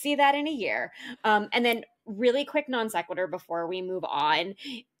you're gonna see that in a year. And then really quick non sequitur before we move on.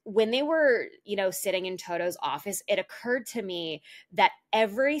 When they were, you know, sitting in Toto's office, it occurred to me that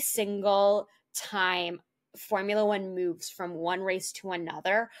every single time Formula One moves from one race to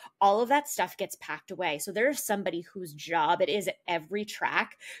another, all of that stuff gets packed away. So there's somebody whose job it is at every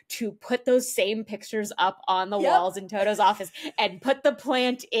track to put those same pictures up on the walls in Toto's office and put the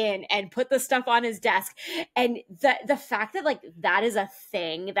plant in and put the stuff on his desk. And the fact that like that is a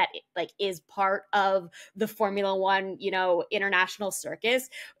thing that like is part of the Formula One, you know, international circus,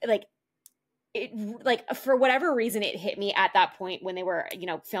 like it, like for whatever reason it hit me at that point when they were, you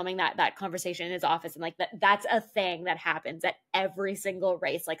know, filming that conversation in his office, and like that's a thing that happens at every single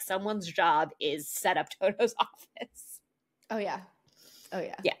race. Like someone's job is set up Toto's office. Oh yeah.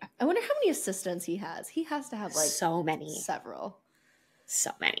 I wonder how many assistants he has. He has to have like so many.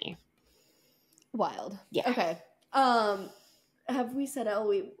 Wild. Yeah. Okay. Have we said all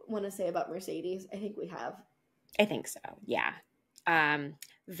we want to say about Mercedes? I think we have. I think so. Yeah.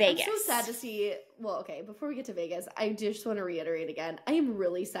 Vegas. I'm so sad to see. Well, okay, before we get to Vegas, I just want to reiterate again. I am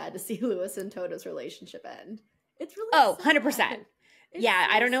really sad to see Lewis and Toto's relationship end. It's really 100%. Yeah,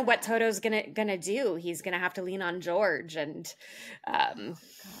 so I don't know what Toto's gonna do. He's gonna have to lean on George, and oh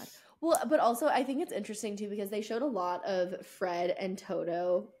God. Well, but also I think it's interesting too because they showed a lot of Fred and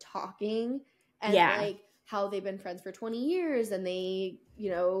Toto talking, and like how they've been friends for 20 years, and they, you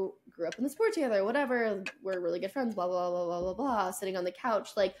know, grew up in the sport together, whatever, we're really good friends, blah, blah, blah, blah, blah, blah, sitting on the couch,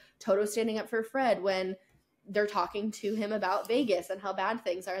 like Toto standing up for Fred when they're talking to him about Vegas and how bad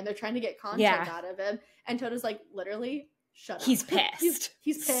things are, and they're trying to get content out of him, and Toto's like, literally, shut up. He's pissed.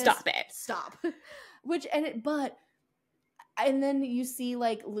 He's pissed. Stop it. Stop. And then you see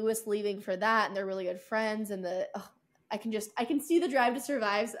like Lewis leaving for that, and they're really good friends, and I can see the Drive to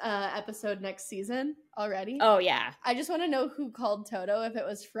Survive's episode next season already. Oh, yeah. I just want to know who called Toto, if it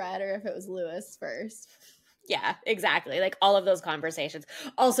was Fred or if it was Lewis first. Yeah, exactly. Like all of those conversations.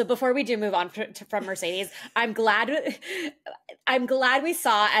 Also, before we do move on from Mercedes, I'm glad we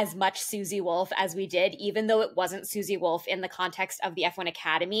saw as much Susie Wolff as we did, even though it wasn't Susie Wolff in the context of the F1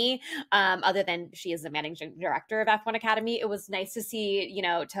 Academy, other than she is the managing director of F1 Academy. It was nice to see, you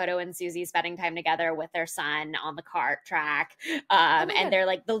know, Toto and Susie spending time together with their son on the kart track. And they're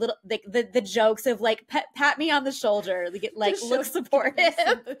like the little, the jokes of like, pat me on the shoulder, like look supportive.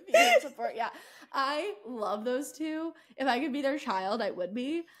 Support, yeah. I love those two. If I could be their child, I would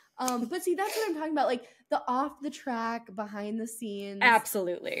be. But see, that's what I'm talking about. Like the off the track, behind the scenes,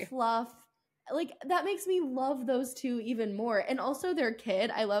 absolutely fluff. Like that makes me love those two even more. And also their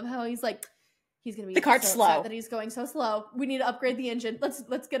kid. I love how he's gonna be the cart's so slow. upset that he's going so slow. We need to upgrade the engine.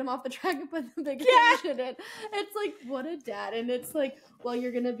 Let's get him off the track and put the big engine in. It's like, what a dad. And it's like, well,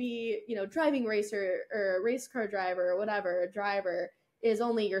 you're gonna be, you know, driving racer or a race car driver or whatever, a driver is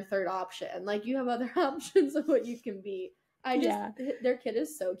only your third option. Like you have other options of what you can be. Their kid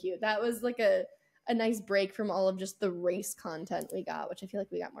is so cute. That was like a nice break from all of just the race content we got, which I feel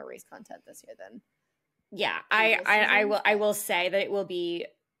like we got more race content this year than. Yeah, I will say that it will be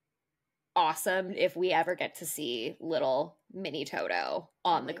awesome if we ever get to see little mini Toto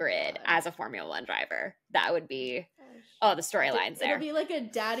on the grid as a Formula One driver. That would be the storylines there. It'll be like a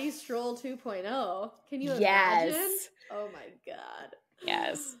Daddy Stroll 2.0. Can you imagine? Oh my God.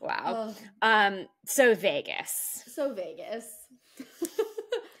 Yes. Wow. So Vegas.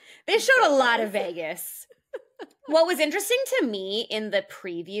 They showed a lot of Vegas. What was interesting to me in the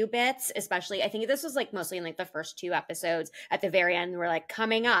preview bits, especially, I think this was like mostly in like the first two episodes at the very end, were like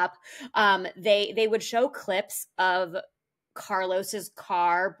coming up. They would show clips of Carlos's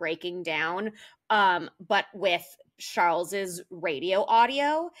car breaking down, but with Charles's radio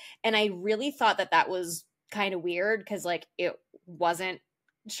audio. And I really thought that was kind of weird because like it wasn't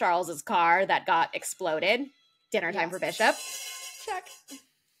Charles's car that got exploded. Dinner time for Bishop. Check.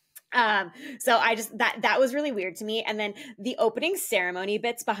 So I just that was really weird to me. And then the opening ceremony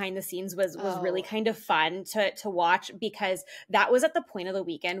bits behind the scenes was really kind of fun to watch, because that was at the point of the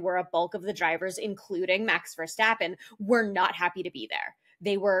weekend where a bulk of the drivers, including Max Verstappen, were not happy to be there.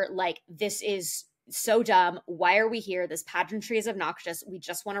 They were like, this is so dumb. Why are we here? This pageantry is obnoxious. We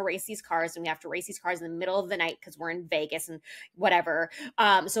just want to race these cars, and we have to race these cars in the middle of the night because we're in Vegas and whatever.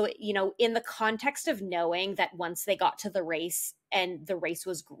 So, you know, in the context of knowing that once they got to the race and the race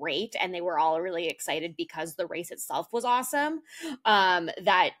was great and they were all really excited because the race itself was awesome,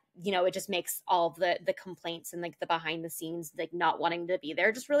 that, you know, it just makes all of the complaints and like the behind the scenes, like not wanting to be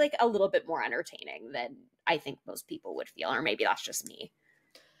there, just really like a little bit more entertaining than I think most people would feel, or maybe that's just me.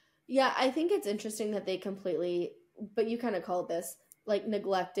 Yeah, I think it's interesting that they completely, but you kind of called this, like,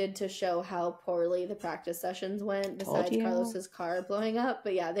 neglected to show how poorly the practice sessions went, besides Carlos's car blowing up.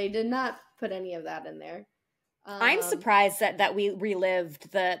 But yeah, they did not put any of that in there. I'm surprised that we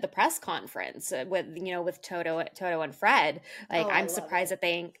relived the press conference with, you know, with Toto and Fred. Like, I'm surprised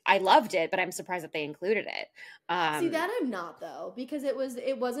that I loved it, but I'm surprised that they included it. See, that I'm not, though, because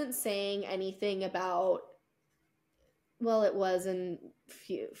it wasn't saying anything about, well, it was in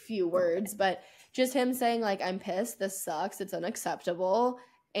few words, but just him saying, like, I'm pissed, this sucks, it's unacceptable,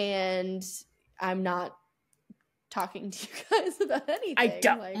 and I'm not talking to you guys about anything. I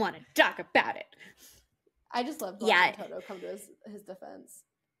don't want to talk about it. I just loved watching Toto come to his defense.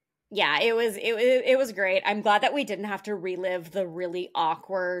 Yeah, it was great. I'm glad that we didn't have to relive the really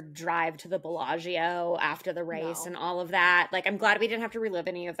awkward drive to the Bellagio after the race and all of that. Like, I'm glad we didn't have to relive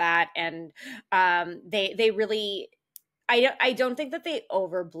any of that. And they really, I don't think that they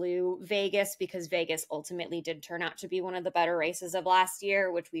overblew Vegas, because Vegas ultimately did turn out to be one of the better races of last year,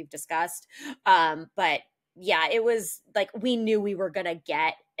 which we've discussed. But yeah, it was like, we knew we were going to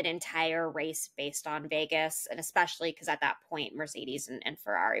get an entire race based on Vegas, and especially because at that point Mercedes and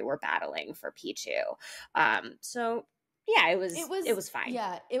Ferrari were battling for P2. So yeah, it was fine.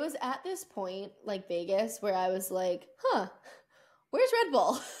 Yeah, it was at this point, like Vegas, where I was like, where's Red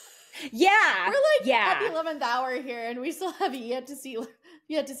Bull? Yeah, we're like at the 11th hour here, and we still have yet to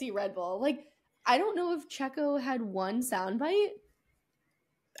see Red Bull. Like, I don't know if Checo had one soundbite.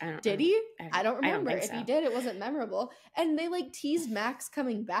 Did he? I don't remember. If he did, it wasn't memorable. And they like teased Max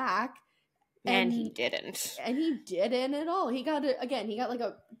coming back, and he didn't. And he didn't at all. He got like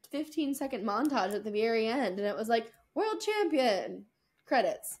a 15-second montage at the very end, and it was like, world champion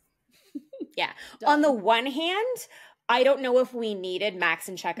credits. Yeah. On the one hand, I don't know if we needed Max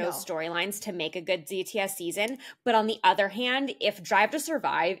and Checo's storylines to make a good DTS season. But on the other hand, if Drive to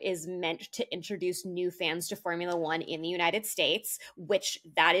Survive is meant to introduce new fans to Formula One in the United States, which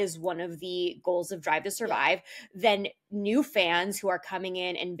that is one of the goals of Drive to Survive, then new fans who are coming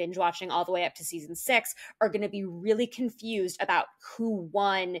in and binge watching all the way up to season 6 are going to be really confused about who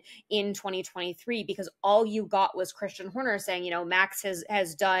won in 2023, because all you got was Christian Horner saying, you know, Max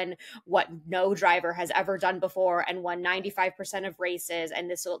has done what no driver has ever done before and won 95% of races, and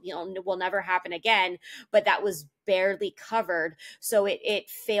this will never happen again. But that was barely covered, so it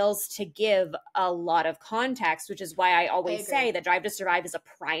fails to give a lot of context, which is why I always say that Drive to Survive is a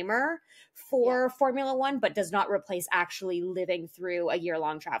primer for Formula One, but does not replace actually living through a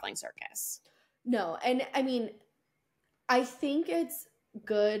year-long traveling circus. No, and I mean, I think it's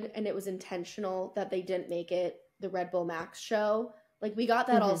good, and it was intentional that they didn't make it the Red Bull Max show. Like, we got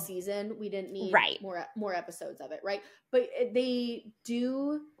that all season. We didn't need more episodes of it, right? But they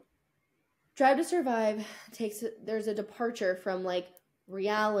do. Drive to Survive there's a departure from like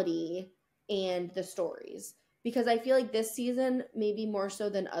reality and the stories, because I feel like this season, maybe more so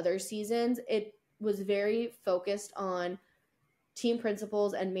than other seasons, it was very focused on team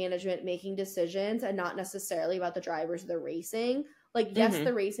principals and management making decisions, and not necessarily about the drivers of the racing. Like, yes,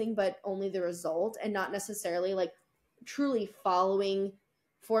 the racing, but only the result, and not necessarily like truly following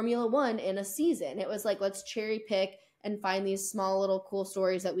Formula One in a season. It was like, let's cherry pick and find these small little cool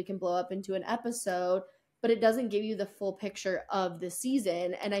stories that we can blow up into an episode, but it doesn't give you the full picture of the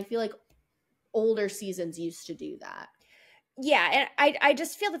season. And I feel like older seasons used to do that. Yeah, and I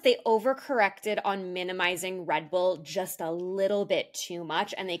just feel that they overcorrected on minimizing Red Bull just a little bit too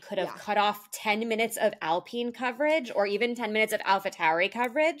much, and they could have cut off 10 minutes of Alpine coverage, or even 10 minutes of AlphaTauri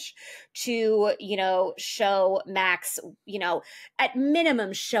coverage to, you know, show Max, you know, at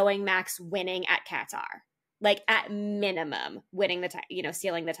minimum showing Max winning at Qatar. Like, at minimum, winning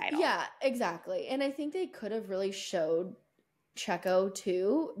stealing the title. Yeah, exactly. And I think they could have really showed Checo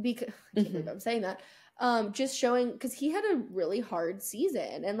too, because I can't believe I'm saying that. Just showing, because he had a really hard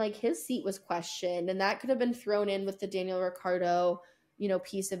season, and like his seat was questioned, and that could have been thrown in with the Daniel Ricciardo, you know,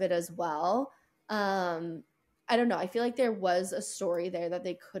 piece of it as well. I don't know. I feel like there was a story there that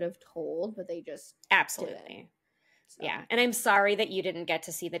they could have told, but they just Absolutely. didn't. So. Yeah. And I'm sorry that you didn't get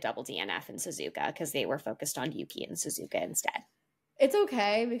to see the double DNF in Suzuka because they were focused on Yuki and Suzuka instead. It's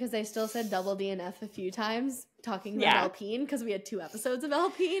okay because they still said double DNF a few times talking about Alpine because we had 2 episodes of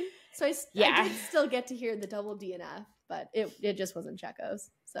Alpine. So I did still get to hear the double DNF, but it just wasn't Checo's.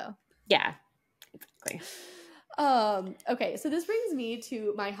 So yeah, exactly. Okay, so this brings me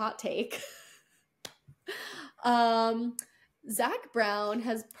to my hot take. Zach Brown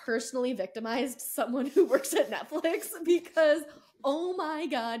has personally victimized someone who works at Netflix because, oh my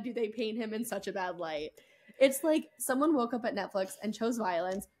God, do they paint him in such a bad light. It's like someone woke up at Netflix and chose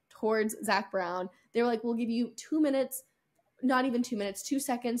violence towards Zach Brown. They were like, we'll give you 2 minutes, not even 2 minutes, 2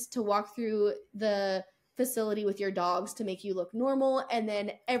 seconds to walk through the facility with your dogs to make you look normal. And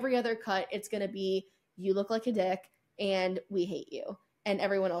then every other cut, it's going to be, you look like a dick and we hate you. And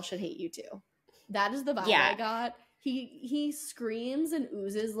everyone else should hate you too. That is the vibe I got. He screams and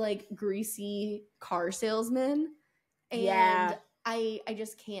oozes like greasy car salesman. And I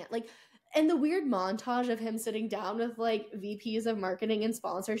just can't. Like, and the weird montage of him sitting down with like VPs of marketing and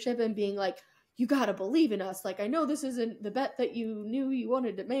sponsorship and being like, you gotta believe in us. Like, I know this isn't the bet that you knew you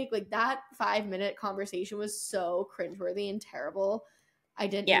wanted to make. Like, that 5-minute conversation was so cringeworthy and terrible. I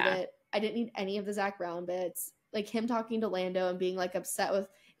didn't need it. I didn't need any of the Zach Brown bits. Like, him talking to Lando and being like upset with,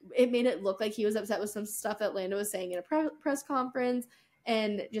 it made it look like he was upset with some stuff that Lando was saying in a press conference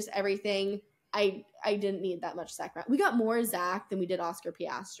and just everything. I didn't need that much Zach Brown. We got more Zach than we did Oscar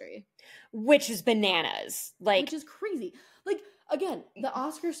Piastri. Which is bananas. Like, which is crazy. Like, again, the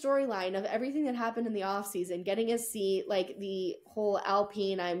Oscar storyline of everything that happened in the offseason, getting a seat, like the whole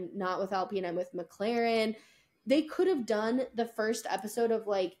Alpine, I'm not with Alpine, I'm with McLaren. They could have done the first episode of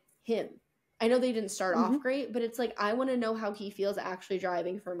like him. I know they didn't start off great, but it's like, I want to know how he feels actually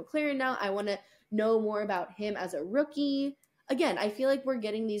driving for McLaren now. I want to know more about him as a rookie. Again, I feel like we're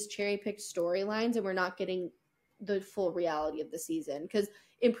getting these cherry-picked storylines and we're not getting the full reality of the season. Because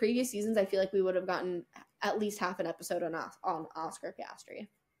in previous seasons, I feel like we would have gotten at least half an episode on Oscar Piastri.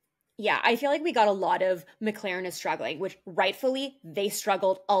 Yeah, I feel like we got a lot of McLaren is struggling, which rightfully they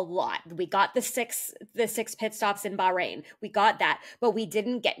struggled a lot. We got the six pit stops in Bahrain. We got that, but we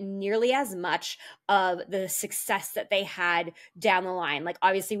didn't get nearly as much of the success that they had down the line. Like,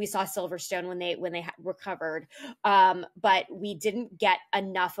 obviously we saw Silverstone when they recovered, but we didn't get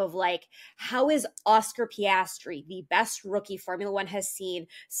enough of like, how is Oscar Piastri the best rookie Formula One has seen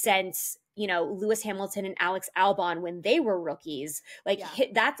since, you know, Lewis Hamilton and Alex Albon when they were rookies. Like,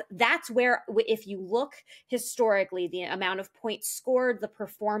 that's where, if you look historically, the amount of points scored, the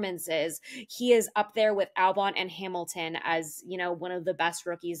performances, he is up there with Albon and Hamilton as, you know, one of the best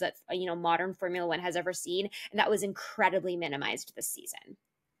rookies that, you know, modern Formula One has ever seen. And that was incredibly minimized this season.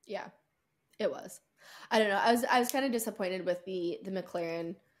 Yeah, it was. I don't know. I was kind of disappointed with the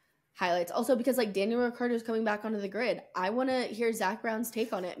McLaren highlights. Also because like Daniel Ricciardo is coming back onto the grid. I want to hear Zach Brown's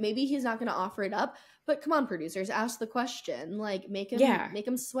take on it. Maybe he's not going to offer it up, but come on, producers, ask the question. Like, make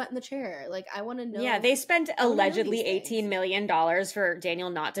him sweat in the chair. Like, I want to know. Yeah, they spent allegedly $18 million for Daniel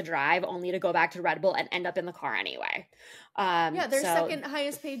not to drive, only to go back to Red Bull and end up in the car anyway. Their second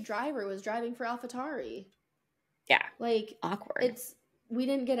highest paid driver was driving for AlphaTauri. Yeah, like, awkward. We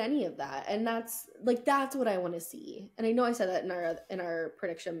didn't get any of that, and that's what I want to see. And I know I said that in our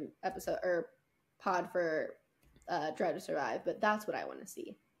prediction episode or pod for Drive to Survive, but that's what I want to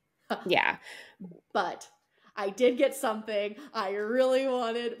see. Yeah, but I did get something I really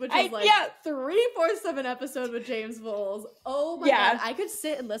wanted, which is 3/4 of an episode with James Vowels. Oh my God, I could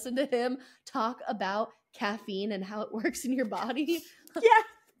sit and listen to him talk about caffeine and how it works in your body. Yeah.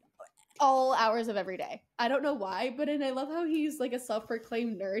 All hours of every day. I don't know why, but I love how he's like a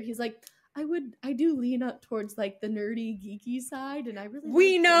self-proclaimed nerd. He's like, I do lean up towards like the nerdy geeky side, and I really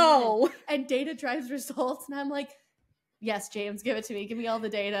we know. And data drives results, and I'm like, yes, James, give it to me. Give me all the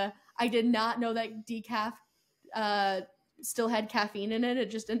data. I did not know that decaf still had caffeine in it.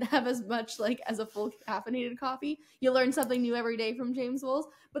 It just didn't have as much like as a full caffeinated coffee. You learn something new every day from James Vowels,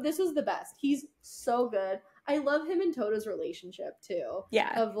 but this was the best. He's so good. I love him and Toto's relationship too.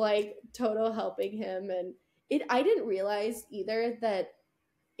 Yeah. Of like Toto helping him, and I didn't realize either that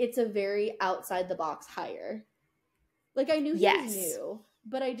it's a very outside the box hire. Like, I knew he was new,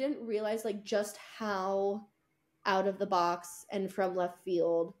 but I didn't realize like just how out of the box and from left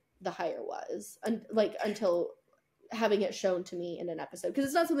field the hire was. Until having it shown to me in an episode, because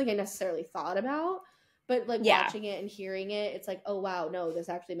it's not something I necessarily thought about, but like watching it and hearing it, it's like, oh wow, no, this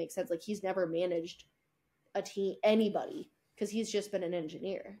actually makes sense. Like, he's never managed a team, anybody, because he's just been an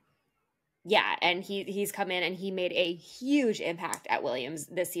engineer. Yeah, and he's come in and he made a huge impact at Williams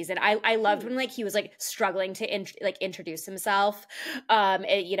this season. I loved when like he was like struggling to introduce himself.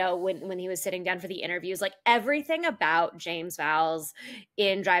 You know, when he was sitting down for the interviews, like everything about James Vowels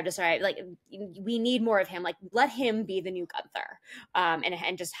in Drive to Survive, like we need more of him. Like let him be the new Gunther,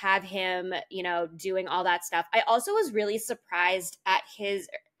 and just have him, you know, doing all that stuff. I also was really surprised at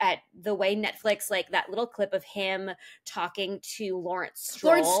the way Netflix, like that little clip of him talking to Lawrence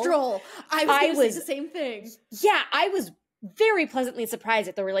Stroll. Lawrence Stroll. I was say the same thing. Yeah, I was very pleasantly surprised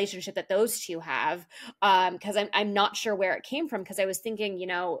at the relationship that those two have, because I'm not sure where it came from, because I was thinking, you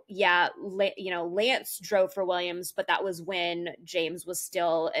know, Lance drove for Williams, but that was when James was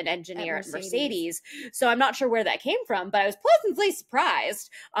still an engineer at Mercedes. So I'm not sure where that came from, but I was pleasantly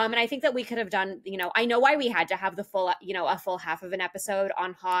surprised. And I think that we could have done, you know, I know why we had to have the full, you know, a full half of an episode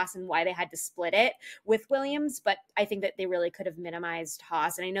on Haas and why they had to split it with Williams, but I think that they really could have minimized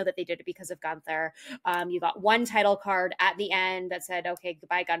Haas, and I know that they did it because of Gunther. You got one title card at the end that said, okay,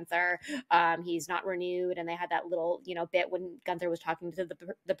 goodbye Gunther, he's not renewed, and they had that little, you know, bit when Gunther was talking to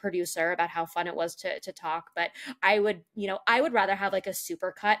the producer about how fun it was to talk. But I would rather have like a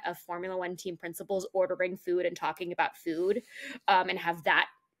super cut of Formula One team principals ordering food and talking about food, and have that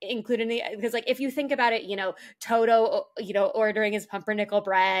included in the, because like if you think about it, you know, Toto, you know, ordering his pumpernickel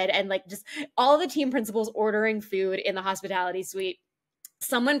bread, and like just all the team principals ordering food in the hospitality suite.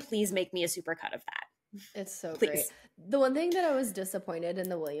 Someone please make me a super cut of that. It's so great. The one thing that I was disappointed in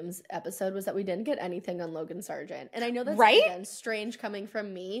the Williams episode was that we didn't get anything on Logan Sargent. And I know that's again strange coming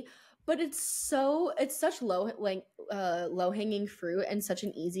from me, but it's such low hanging fruit and such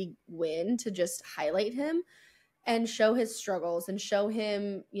an easy win to just highlight him and show his struggles and show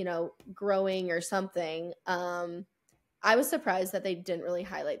him, you know, growing or something. I was surprised that they didn't really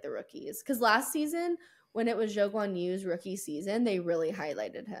highlight the rookies, because last season when it was Zhou Guanyu's rookie season, they really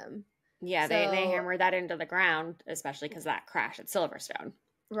highlighted him. Yeah, they hammered that into the ground, especially because that crash at Silverstone.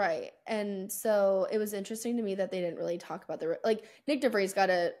 Right. And so it was interesting to me that they didn't really talk about like Nick DeVries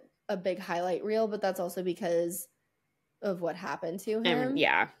got a big highlight reel, but that's also because of what happened to him.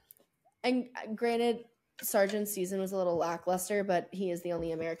 Yeah. And granted, Sargent's season was a little lackluster, but he is the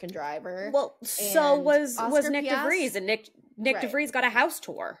only American driver. Well, so was Nick DeVries, and Nick DeVries got a house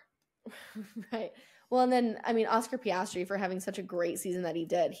tour. Right. Well, and then, I mean, Oscar Piastri, for having such a great season that he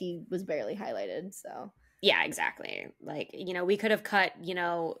did, he was barely highlighted, so. Yeah, exactly. Like, you know, we could have cut, you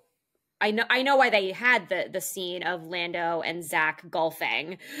know, I know why they had the scene of Lando and Zach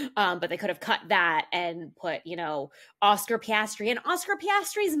golfing, but they could have cut that and put, you know, Oscar Piastri and Oscar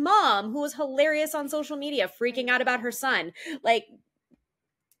Piastri's mom, who was hilarious on social media, freaking out about her son. Like,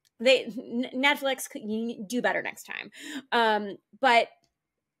 Netflix, you do better next time. But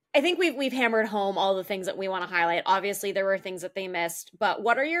I think we've hammered home all the things that we want to highlight. Obviously, there were things that they missed, but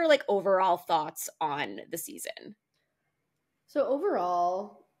what are your like overall thoughts on the season? So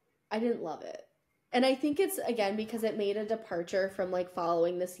overall, I didn't love it. And I think it's, again, because it made a departure from like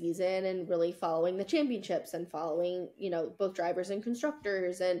following the season and really following the championships and following, you know, both drivers and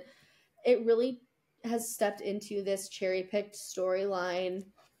constructors. And it really has stepped into this cherry-picked storyline,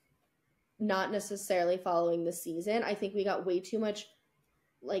 not necessarily following the season. I think we got way too much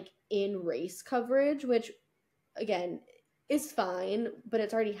like in race coverage, which again is fine, but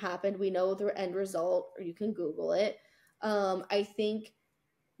it's already happened. We know the end result, or you can Google it. I think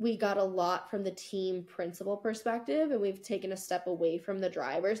we got a lot from the team principal perspective, and we've taken a step away from the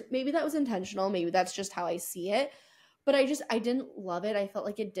drivers. Maybe that was intentional. Maybe that's just how I see it. But I didn't love it. I felt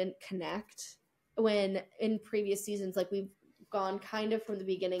like it didn't connect, when in previous seasons, like we've gone kind of from the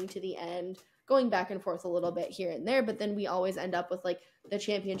beginning to the end, going back and forth a little bit here and there, but then we always end up with like the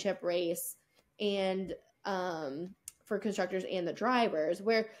championship race and for constructors and the drivers,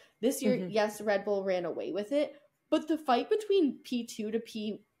 where this year, yes, Red Bull ran away with it, but the fight between P2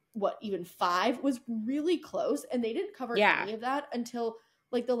 to even 5 was really close, and they didn't cover any of that until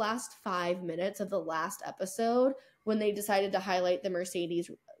like the last 5 minutes of the last episode, when they decided to highlight the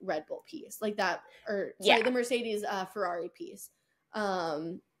Mercedes Red Bull piece, like that, or sorry, the Mercedes Ferrari piece,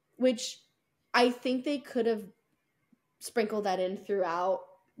 which I think they could have sprinkled that in throughout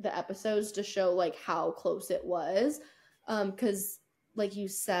the episodes to show like how close it was. Because like you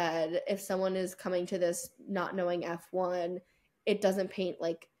said, if someone is coming to this not knowing F1, it doesn't paint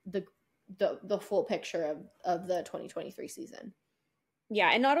like the full picture of the 2023 season.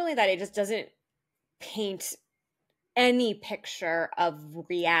 Yeah, and not only that, it just doesn't paint any picture of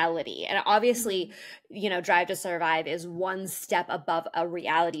reality. And obviously, you know, Drive to Survive is one step above a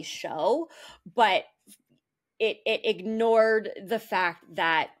reality show, but it ignored the fact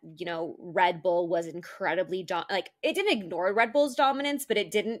that, you know, Red Bull was incredibly like, it didn't ignore Red Bull's dominance, but it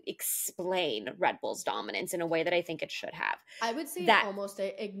didn't explain Red Bull's dominance in a way that I think it should have. I would say it almost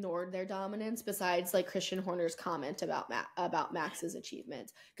ignored their dominance, besides like Christian Horner's comment about Max's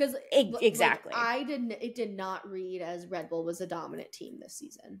achievements, because exactly, like, it did not read as Red Bull was a dominant team this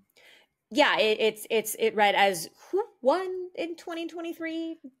season. Yeah, it read as who won in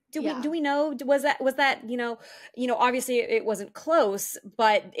 2023. Do we know? Was that you know, obviously it wasn't close,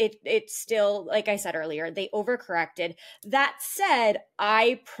 but it still, like I said earlier, they overcorrected. That said,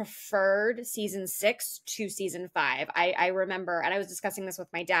 I preferred season 6 to season 5. I remember, and I was discussing this with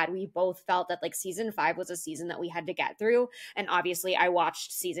my dad, we both felt that like season 5 was a season that we had to get through, and obviously I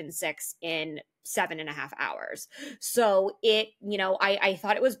watched season 6 in 7.5 hours. So it, you know, I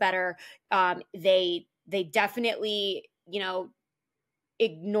thought it was better. They definitely, you know,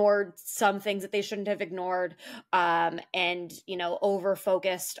 ignored some things that they shouldn't have ignored, and, you know, over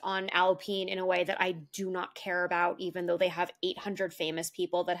focused on Alpine in a way that I do not care about, even though they have 800 famous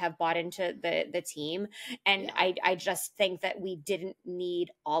people that have bought into the team. And I just think that we didn't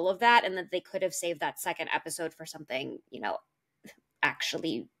need all of that, and that they could have saved that second episode for something, you know,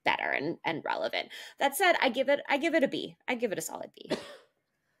 actually better and relevant. That said, I give it a B. I give it a solid B.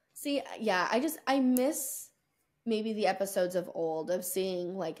 See, yeah, I miss maybe the episodes of old, of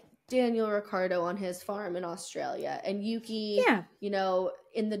seeing like Daniel Ricciardo on his farm in Australia, and Yuki, you know,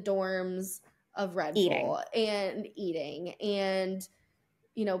 in the dorms of Red Bull and eating, and,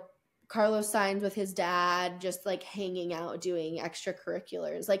 you know, Carlos Sainz with his dad just like hanging out doing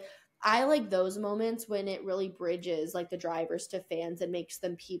extracurriculars. Like, I like those moments when it really bridges like the drivers to fans and makes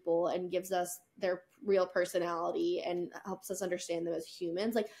them people and gives us their real personality and helps us understand them as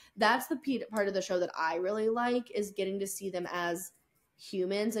humans. Like, that's the part of the show that I really like, is getting to see them as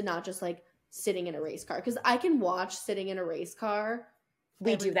humans and not just like sitting in a race car. Because I can watch sitting in a race car.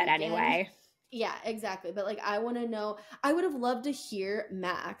 We do that weekend anyway. Yeah, exactly. But like, I want to know, I would have loved to hear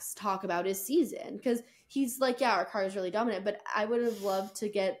Max talk about his season, because he's like, yeah, our car is really dominant, but I would have loved to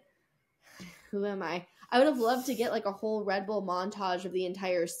get, who am I would have loved to get like a whole Red Bull montage of the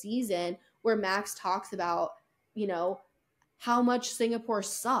entire season where Max talks about, you know, how much Singapore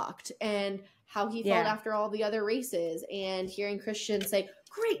sucked and how he felt after all the other races, and hearing Christian say,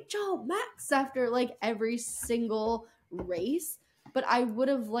 great job, Max, after like every single race. But I would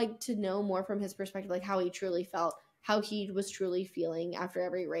have liked to know more from his perspective, like how he truly felt, how he was truly feeling after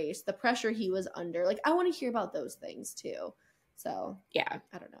every race, the pressure he was under. Like, I want to hear about those things too. So, yeah,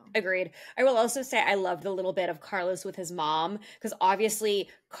 I don't know. Agreed. I will also say I loved a little bit of Carlos with his mom, because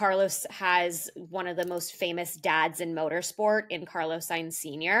obviously Carlos has one of the most famous dads in motorsport in Carlos Sainz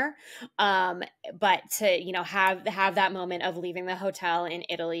Sr. But to, you know, have that moment of leaving the hotel in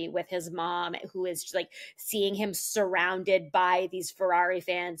Italy with his mom, who is like seeing him surrounded by these Ferrari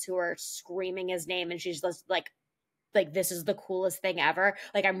fans who are screaming his name, and she's just like, this is the coolest thing ever.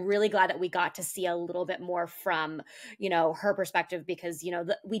 Like, I'm really glad that we got to see a little bit more from, you know, her perspective, because, you know,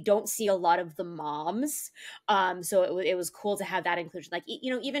 we don't see a lot of the moms. So it was cool to have that inclusion. Like,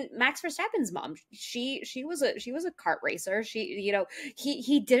 you know, even Max Verstappen's mom, she was a kart racer. She, you know,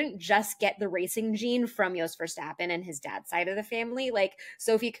 he didn't just get the racing gene from Jos Verstappen and his dad's side of the family. Like,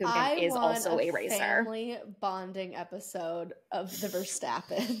 Sophie Kuchen is also a racer. Family bonding episode of the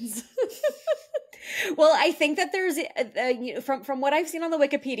Verstappens. Well, I think that there's, from what I've seen on the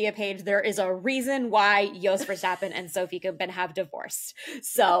Wikipedia page, there is a reason why Jos Verstappen and Sophie Kuchen have divorced.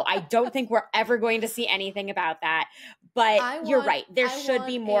 So I don't think we're ever going to see anything about that. But you're right. There should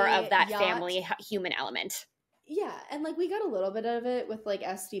be more of that family human element. Yeah, and like we got a little bit of it with like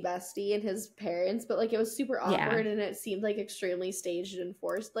Esty Bestie and his parents, but like it was super awkward and it seemed like extremely staged and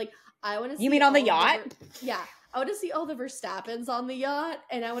forced. Like, I want to see. You mean on the yacht? I want to see all the Verstappens on the yacht,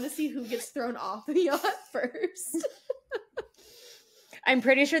 and I want to see who gets thrown off the yacht first. I'm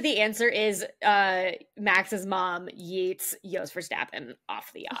pretty sure the answer is Max's mom yeets Jos Verstappen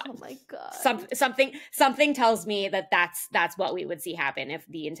off the yacht. Oh my god! Something tells me that that's what we would see happen if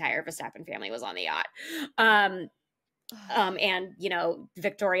the entire Verstappen family was on the yacht. And, you know,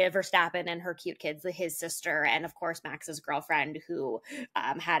 Victoria Verstappen and her cute kids, his sister, and of course Max's girlfriend, who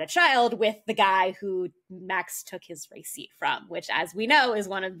had a child with the guy who Max took his race seat from, which, as we know, is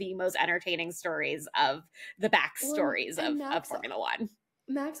one of the most entertaining stories of the backstories of Formula One.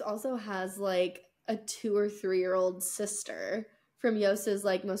 Max also has like a 2 or 3 year old sister from Jos's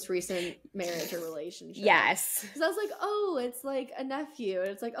like most recent marriage or relationship. Yes. Because I was like, oh, it's like a nephew, and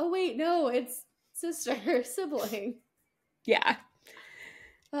it's like, oh wait, no, it's sister, sibling. Yeah.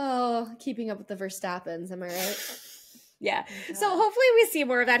 Oh, keeping up with the Verstappens, am I right? Yeah. Oh, So God. hopefully we see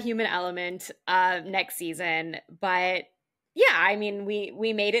more of that human element next season. But yeah, I mean,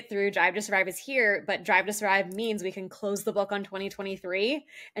 we made it through. Drive to Survive is here, but Drive to Survive means we can close the book on 2023,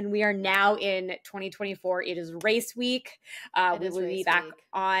 and we are now in 2024. It is race week. We will be back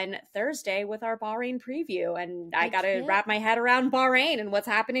on Thursday with our Bahrain preview, and I got to wrap my head around Bahrain and what's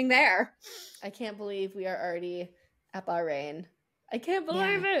happening there. I can't believe we are already at Bahrain. I can't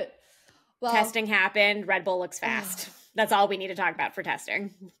believe it. Well, testing happened. Red Bull looks fast. That's all we need to talk about for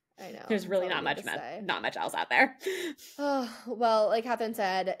testing. I know. There's really not much else out there. Oh, well, like Kathryn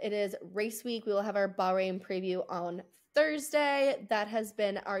said, it is race week. We will have our Bahrain preview on Thursday. That has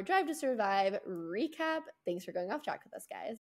been our Drive to Survive recap. Thanks for going off track with us, guys.